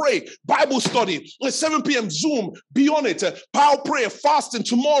 Come on, pray. Bible study. At 7 p.m. Zoom. Be on it. Power prayer. Fasting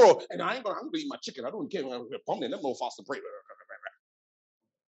tomorrow. And I'm going to eat my chicken. I don't care. Bomb them. Let me go fast and pray.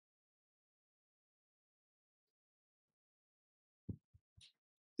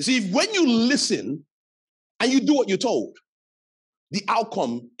 You see, when you listen and you do what you're told, the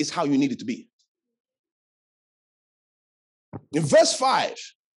outcome is how you need it to be. In verse 5,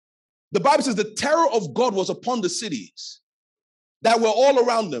 the Bible says the terror of God was upon the cities that were all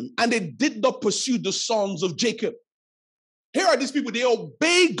around them, and they did not pursue the sons of Jacob. Here are these people, they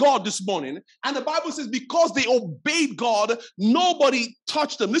obeyed God this morning, and the Bible says because they obeyed God, nobody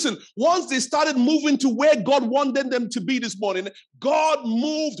touched them. Listen, once they started moving to where God wanted them to be this morning, God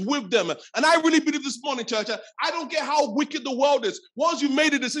moved with them. And I really believe this morning, church, I don't care how wicked the world is. Once you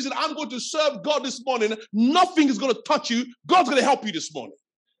made a decision, I'm going to serve God this morning, nothing is going to touch you. God's going to help you this morning.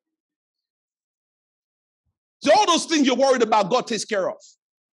 So all those things you're worried about, God takes care of.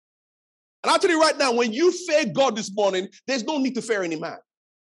 And I'll tell you right now, when you fear God this morning, there's no need to fear any man.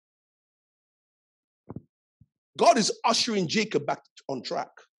 God is ushering Jacob back on track.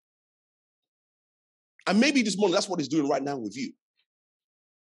 And maybe this morning, that's what he's doing right now with you.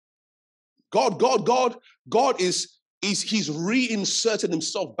 God is he's reinserted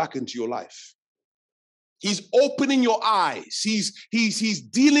himself back into your life. He's opening your eyes. He's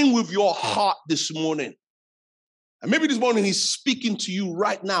dealing with your heart this morning. And maybe this morning he's speaking to you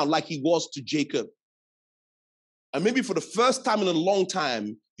right now like he was to Jacob. And maybe for the first time in a long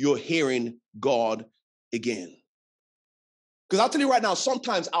time, you're hearing God again. Because I'll tell you right now,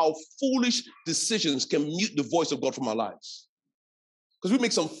 sometimes our foolish decisions can mute the voice of God from our lives. Because we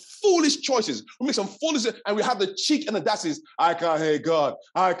make some foolish choices. We make some foolish, and we have the cheek and the audacity. I can't hear God.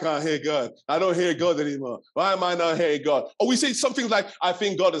 I can't hear God. I don't hear God anymore. Why am I not hearing God? Or we say something like, I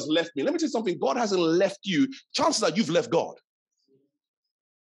think God has left me. Let me tell you something. God hasn't left you. Chances are you've left God.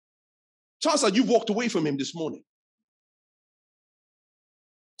 Chances are you've walked away from him this morning.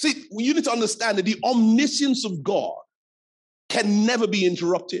 See, you need to understand that the omniscience of God can never be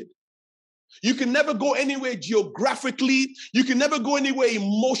interrupted. You can never go anywhere geographically. You can never go anywhere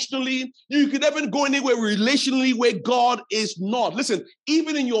emotionally. You can never go anywhere relationally where God is not. Listen,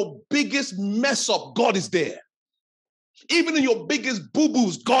 even in your biggest mess up, God is there. Even in your biggest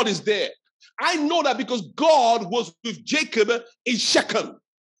boo-boos, God is there. I know that because God was with Jacob in Shechem.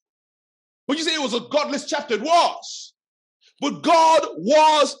 When you say it was a godless chapter, it was. But God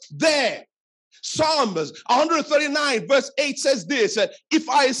was there. Psalms 139 verse 8 says this, if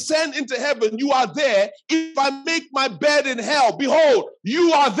I ascend into heaven, you are there. If I make my bed in hell, behold,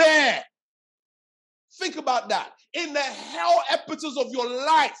 you are there. Think about that. In the hell episodes of your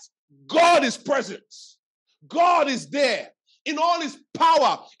life, God is present. God is there in all his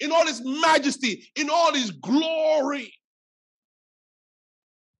power, in all his majesty, in all his glory.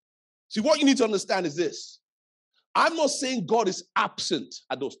 See, what you need to understand is this. I'm not saying God is absent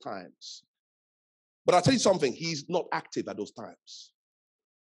at those times. But I'll tell you something, he's not active at those times.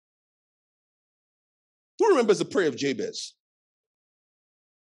 Who remembers the prayer of Jabez?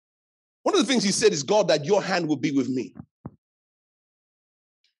 One of the things he said is, God, that your hand will be with me.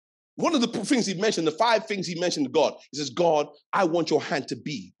 One of the things he mentioned, the 5 things he mentioned to God, he says, God, I want your hand to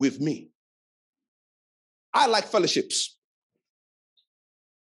be with me. I like fellowships.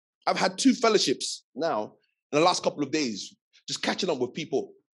 I've had 2 fellowships now in the last couple of days, just catching up with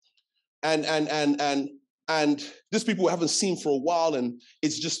people. And And these people we haven't seen for a while, and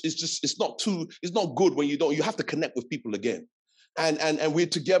it's not good when you have to connect with people again. And we're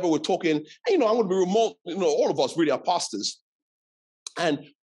together, we're talking, and, I'm going to be remote, all of us really are pastors. And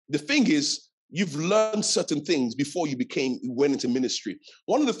the thing is, you've learned certain things before you went into ministry.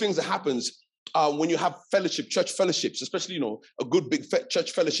 One of the things that happens when you have church fellowships, especially, a good big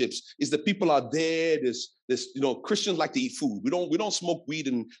church fellowships, is that people are there. There's Christians like to eat food. We don't smoke weed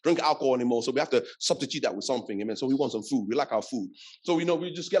and drink alcohol anymore, so we have to substitute that with something. Amen. So we want some food. We like our food. So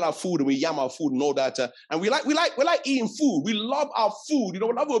we just get our food and we yam our food and all that. And we like eating food. We love our food. We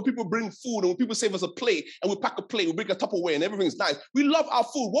love when people bring food and when people save us a plate and we pack a plate, we bring a Tupperware and everything's nice. We love our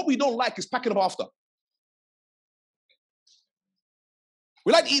food. What we don't like is packing up after.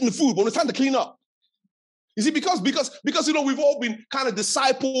 We like eating the food, but when it's time to clean up. You see, because we've all been kind of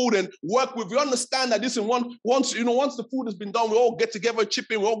discipled and worked with. We understand that once the food has been done, we all get together, chip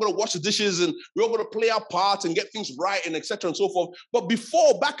in. We're all going to wash the dishes and we're all going to play our parts and get things right and etc. and so forth. But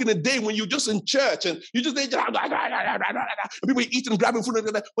before, back in the day, when you're just in church and you just and people eating, grabbing food,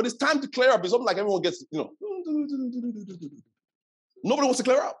 but it's time to clear up. It's something like everyone gets, nobody wants to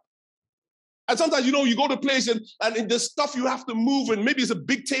clear up. And sometimes, you go to a place and there's stuff you have to move, and maybe it's a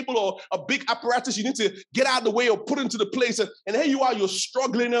big table or a big apparatus you need to get out of the way or put into the place. And here you are, you're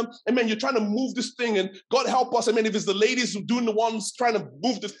struggling, and man, you're trying to move this thing, and God help us. I mean, if it's the ladies who are doing the ones trying to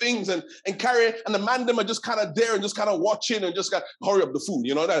move the things and carry it, and the man them are just kind of there and just kind of watching and just hurry up the food,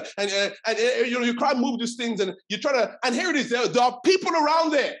 that. And you try to move these things, and you try to, and here it is, there are people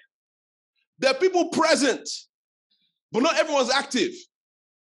around there. There are people present, but not everyone's active.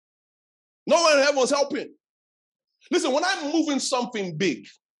 No one everyone's helping. Listen, when I'm moving something big,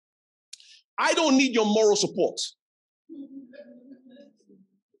 I don't need your moral support.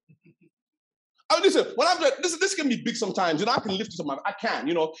 Listen, when this can be big sometimes. I can lift it up. I can.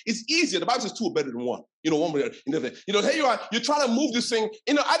 It's easier. The Bible says two are better than one. One way. Here you are. You're trying to move this thing.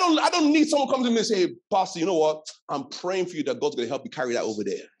 I don't need someone come to me and say, hey, Pastor, you know what? I'm praying for you that God's going to help you carry that over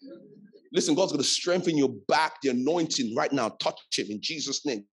there. Listen, God's going to strengthen your back, the anointing right now. Touch him in Jesus'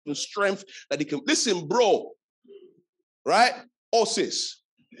 name. The strength that he can. Listen, bro. Right? Or sis.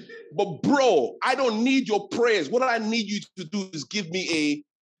 But bro, I don't need your prayers. What I need you to do is give me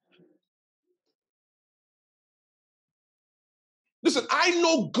Listen, I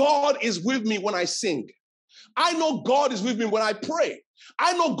know God is with me when I sing. I know God is with me when I pray.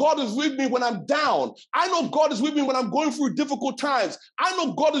 I know God is with me when I'm down. I know God is with me when I'm going through difficult times. I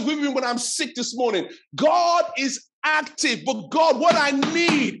know God is with me when I'm sick this morning. God is active, but God, what I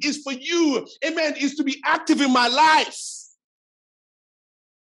need is for you, amen, is to be active in my life.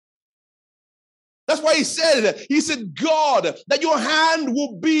 That's why he said, God, that your hand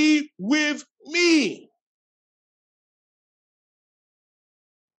will be with me.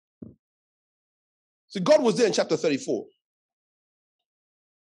 See, God was there in chapter 34.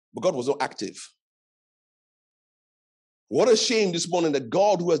 But God was not active. What a shame this morning that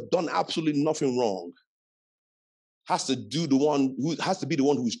God, who has done absolutely nothing wrong, has to be the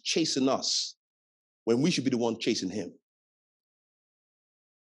one who's chasing us when we should be the one chasing him.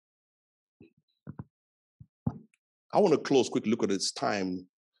 I want to close quickly, look at it's time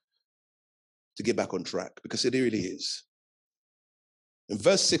to get back on track, because it really is. In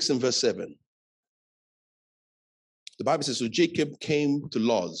verse 6 and verse 7, the Bible says, so Jacob came to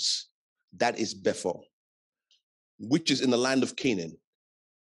Luz, that is Bethel, which is in the land of Canaan,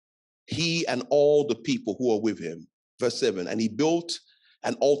 he and all the people who are with him. Verse 7, and he built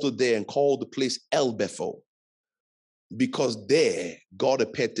an altar there and called the place El Bethel, because there God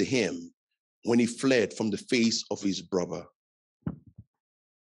appeared to him when he fled from the face of his brother.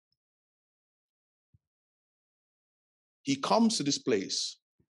 He comes to this place.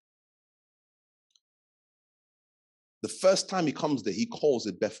 The first time he comes there, he calls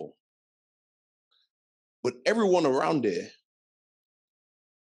it Bethel. But everyone around there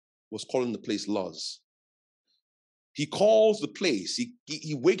was calling the place Luz. He calls the place.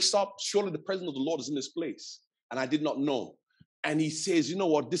 He wakes up, surely the presence of the Lord is in this place. And I did not know. And he says, you know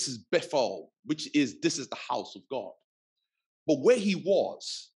what? This is Bethel, this is the house of God. But where he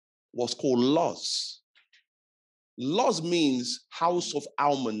was called Luz. Luz means house of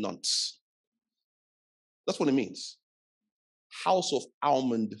almond nuts. That's what it means. House of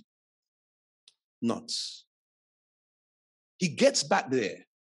almond nuts. He gets back there.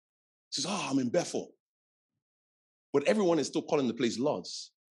 Says, I'm in Bethel. But everyone is still calling the place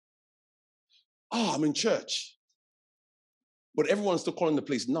Luz. I'm in church. But everyone is still calling the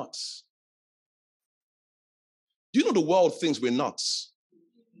place nuts. Do you know the world thinks we're nuts?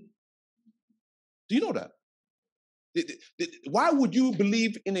 Do you know that? Why would you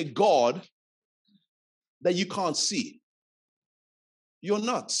believe in a God that you can't see. You're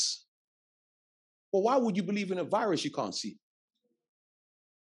nuts. Well, why would you believe in a virus you can't see?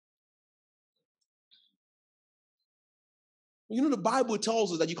 You know, the Bible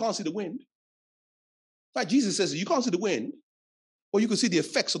tells us that you can't see the wind. In fact, Jesus says you can't see the wind, or you can see the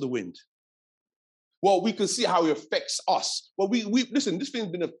effects of the wind. Well, we can see how it affects us. Well, we listen, this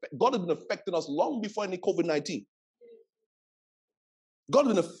thing's God has been affecting us long before any COVID-19. God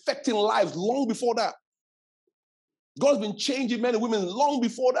has been affecting lives long before that. God has been changing men and women long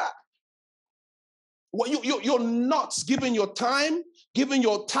before that. Well, you're not giving your time, giving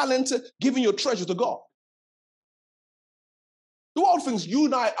your talent, giving your treasure to God. The world thinks you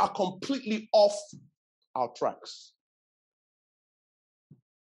and I are completely off our tracks.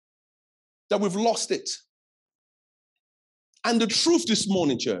 That we've lost it. And the truth this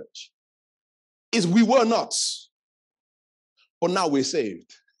morning, church, is we were nuts, but now we're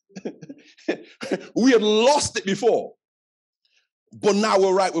saved. We had lost it before, but now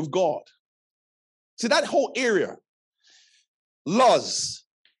we're right with God. See, that whole area, Luz,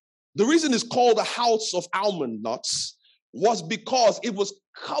 the reason it's called the house of almond nuts was because it was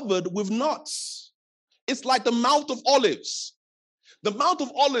covered with nuts. It's like the Mount of Olives. The Mount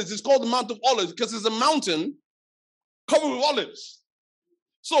of Olives is called the Mount of Olives because it's a mountain covered with olives.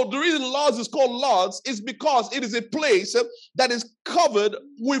 So the reason Luz is called Luz is because it is a place that is covered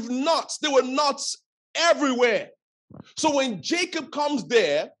with nuts. There were nuts everywhere. So when Jacob comes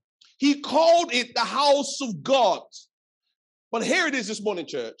there, he called it the house of God. But here it is this morning,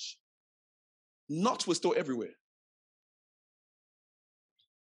 church. Nuts were still everywhere.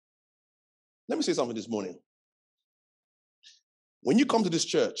 Let me say something this morning. When you come to this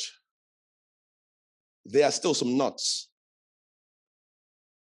church, there are still some nuts.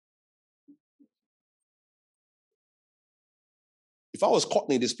 If I was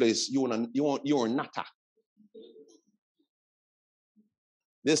Courtney in this place, you're a nutter.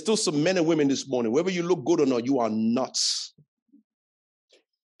 There's still some men and women this morning. Whether you look good or not, you are nuts.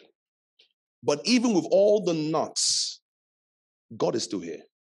 But even with all the nuts, God is still here.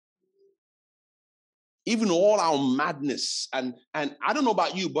 Even all our madness, and I don't know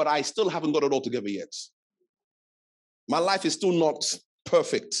about you, but I still haven't got it all together yet. My life is still not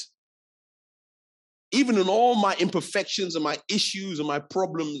perfect. Even in all my imperfections and my issues and my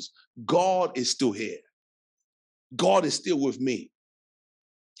problems, God is still here. God is still with me.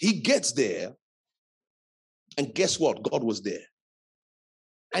 He gets there, and guess what? God was there.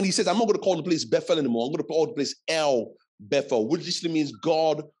 And he says, I'm not going to call the place Bethel anymore. I'm going to call the place El Bethel, which literally means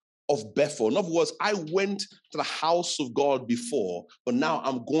God of Bethel. In other words, I went to the house of God before, but now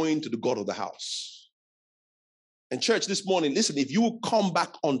I'm going to the God of the house. And church, this morning, listen, if you will come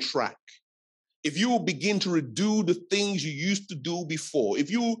back on track, if you will begin to redo the things you used to do before,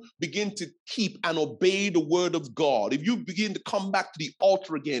 if you begin to keep and obey the word of God, if you begin to come back to the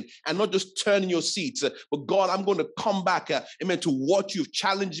altar again and not just turn in your seats, but God, I'm going to come back, amen, to what you've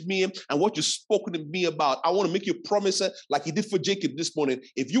challenged me and what you've spoken to me about. I want to make you a promise like he did for Jacob this morning.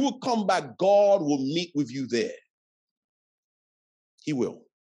 If you will come back, God will meet with you there. He will.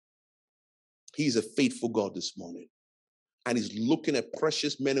 He's a faithful God this morning. And he's looking at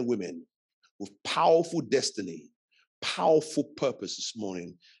precious men and women with powerful destiny, powerful purpose this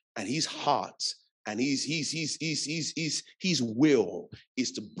morning, and his heart and his will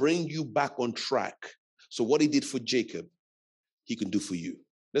is to bring you back on track. So what he did for Jacob, he can do for you.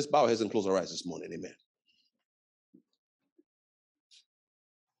 Let's bow our heads and close our eyes this morning. Amen.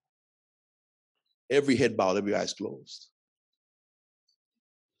 Every head bowed, every eyes closed.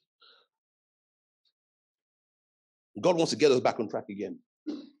 God wants to get us back on track again.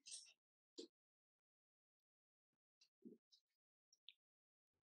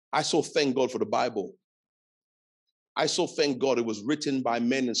 I so thank God for the Bible. I so thank God it was written by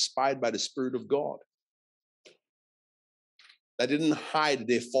men inspired by the Spirit of God. They didn't hide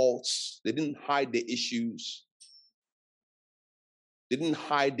their faults. They didn't hide their issues. They didn't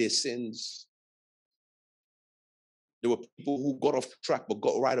hide their sins. There were people who got off track but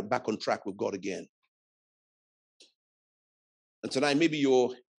got right back on track with God again. And tonight,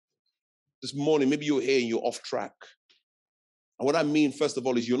 this morning, maybe you're here and you're off track. And what I mean, first of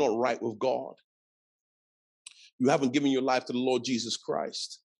all, is you're not right with God. You haven't given your life to the Lord Jesus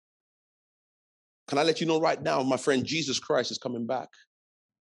Christ. Can I let you know right now, my friend, Jesus Christ is coming back.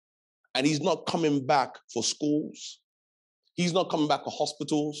 And he's not coming back for schools. He's not coming back for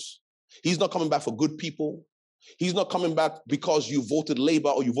hospitals. He's not coming back for good people. He's not coming back because you voted Labour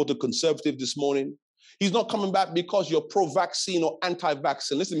or you voted Conservative this morning. He's not coming back because you're pro-vaccine or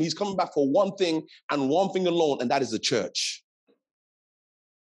anti-vaccine. Listen, he's coming back for one thing and one thing alone, and that is the church.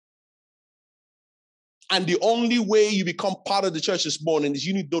 And the only way you become part of the church this morning is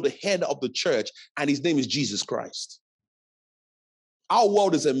you need to know the head of the church, and his name is Jesus Christ. Our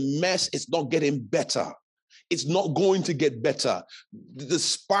world is a mess. It's not getting better. It's not going to get better. The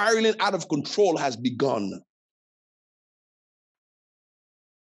spiraling out of control has begun.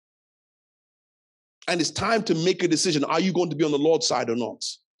 And it's time to make a decision. Are you going to be on the Lord's side or not?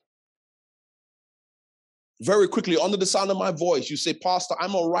 Very quickly, under the sound of my voice, you say, Pastor,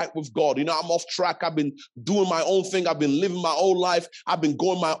 I'm all right with God. You know, I'm off track. I've been doing my own thing. I've been living my own life. I've been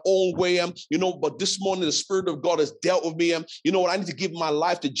going my own way. But this morning, the Spirit of God has dealt with me. You know what? I need to give my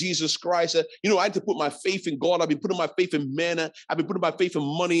life to Jesus Christ. I need to put my faith in God. I've been putting my faith in men. I've been putting my faith in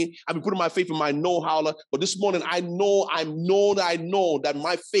money. I've been putting my faith in my know-how. But this morning, I know that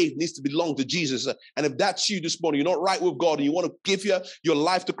my faith needs to belong to Jesus. And if that's you this morning, you're not right with God, and you want to give your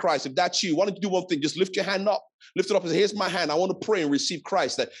life to Christ. If that's you, why don't you do one thing? Just lift your hand up. Lift it up and say, here's my hand. I want to pray and receive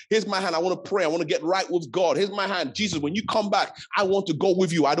Christ. Here's my hand. I want to pray. I want to get right with God. Here's my hand. Jesus, when you come back, I want to go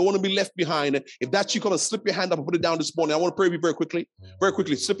with you. I don't want to be left behind. If that's you, come and slip your hand up and put it down this morning. I want to pray with you very quickly. Very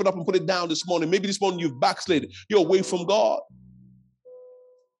quickly. Slip it up and put it down this morning. Maybe this morning you've backslid. You're away from God.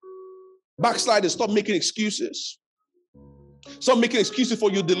 Backsliders, stop making excuses. Stop making excuses for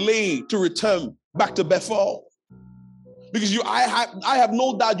your delay to return back to Bethel. Because I have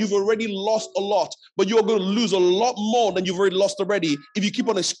no doubt you've already lost a lot, but you're going to lose a lot more than you've already lost already if you keep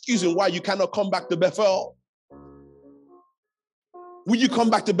on excusing why you cannot come back to Bethel. Will you come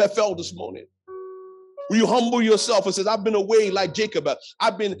back to Bethel this morning? Will you humble yourself and say, I've been away like Jacob.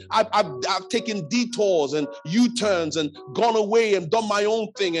 I've taken detours and U-turns and gone away and done my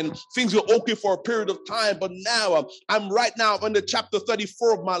own thing, and things were okay for a period of time. But now I'm in the chapter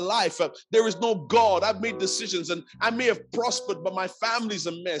 34 of my life. There is no God. I've made decisions and I may have prospered, but my family's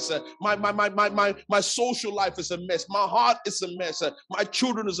a mess. My social life is a mess. My heart is a mess. My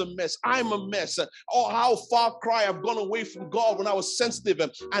children is a mess. I'm a mess. Oh, how far cry I've gone away from God when I was sensitive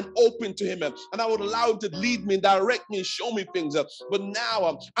and open to him, and I would allow him to lead me, direct me, show me things. But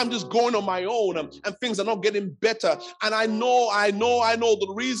now I'm just going on my own, and things are not getting better. And I know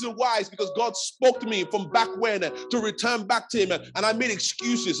the reason why is because God spoke to me from back when to return back to him, and I made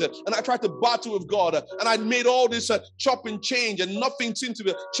excuses, and I tried to battle with God, and I made all this chop and change, and nothing seemed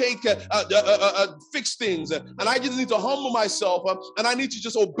to fix things. And I just need to humble myself, and I need to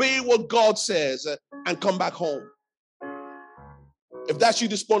just obey what God says and come back home. If that's you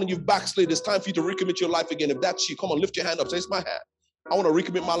this morning, you've backslid, it's time for you to recommit your life again. If that's you, come on, lift your hand up. Say, it's my hand. I want to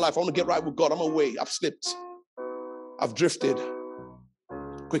recommit my life. I want to get right with God. I'm away. I've slipped. I've drifted.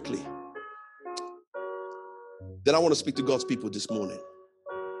 Quickly. Then I want to speak to God's people this morning.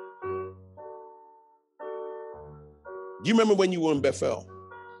 Do you remember when you were in Bethel?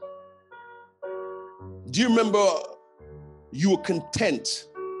 Do you remember you were content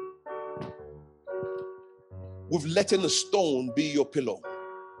with letting a stone be your pillow?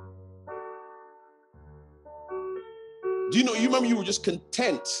 Do you remember you were just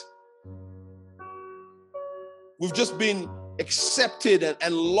content with just being accepted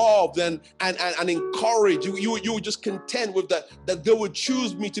and loved and encouraged? You were just content with that they would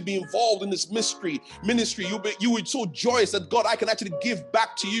choose me to be involved in this ministry. You were so joyous that God, I can actually give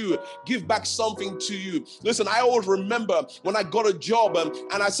back to you, give back something to you. Listen, I always remember when I got a job and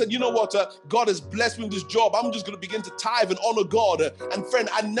I said, you know what, God has blessed me with this job. I'm just going to begin to tithe and honor God. And friend,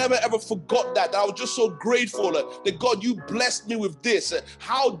 I never ever forgot that. I was just so grateful that God, you blessed me with this.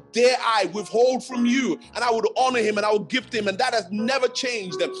 How dare I withhold from you? And I would honor him and I would give to him. And that has never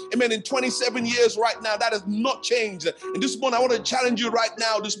changed. Amen. In 27 years right now, that has not changed. And this morning, I want to challenge you right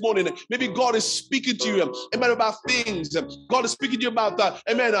now this morning. Maybe God is speaking to you, amen, about things. God is speaking to you about,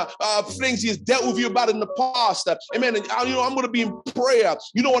 things he has dealt with you about in the past. Amen. And, I'm going to be in prayer.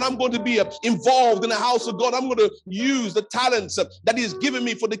 You know what? I'm going to be involved in the house of God. I'm going to use the talents that he has given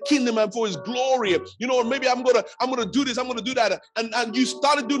me for the kingdom and for his glory. Maybe I'm going to do this. I'm going to do that. And you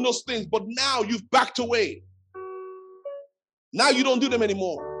started doing those things, but now you've backed away. Now you don't do them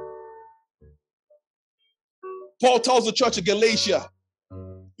anymore. Paul tells the church of Galatia,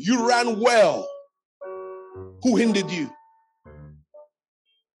 you ran well. Who hindered you?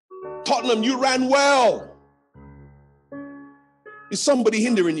 Tottenham, you ran well. Is somebody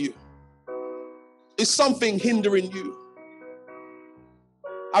hindering you? Is something hindering you?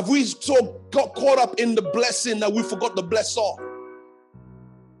 Have we so got caught up in the blessing that we forgot the blesser?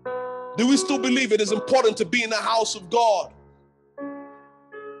 Do we still believe it is important to be in the house of God?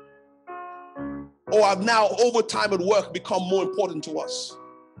 Or have now overtime at work become more important to us?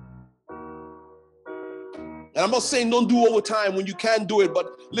 And I'm not saying don't do overtime when you can do it, but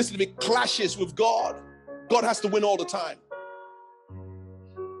listen, if it clashes with God, God has to win all the time.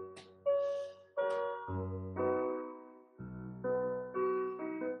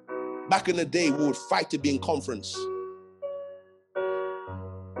 Back in the day, we would fight to be in conference.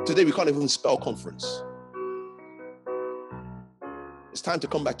 Today, we can't even spell conference. It's time to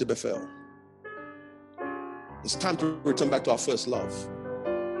come back to Bethel. It's time to return back to our first love.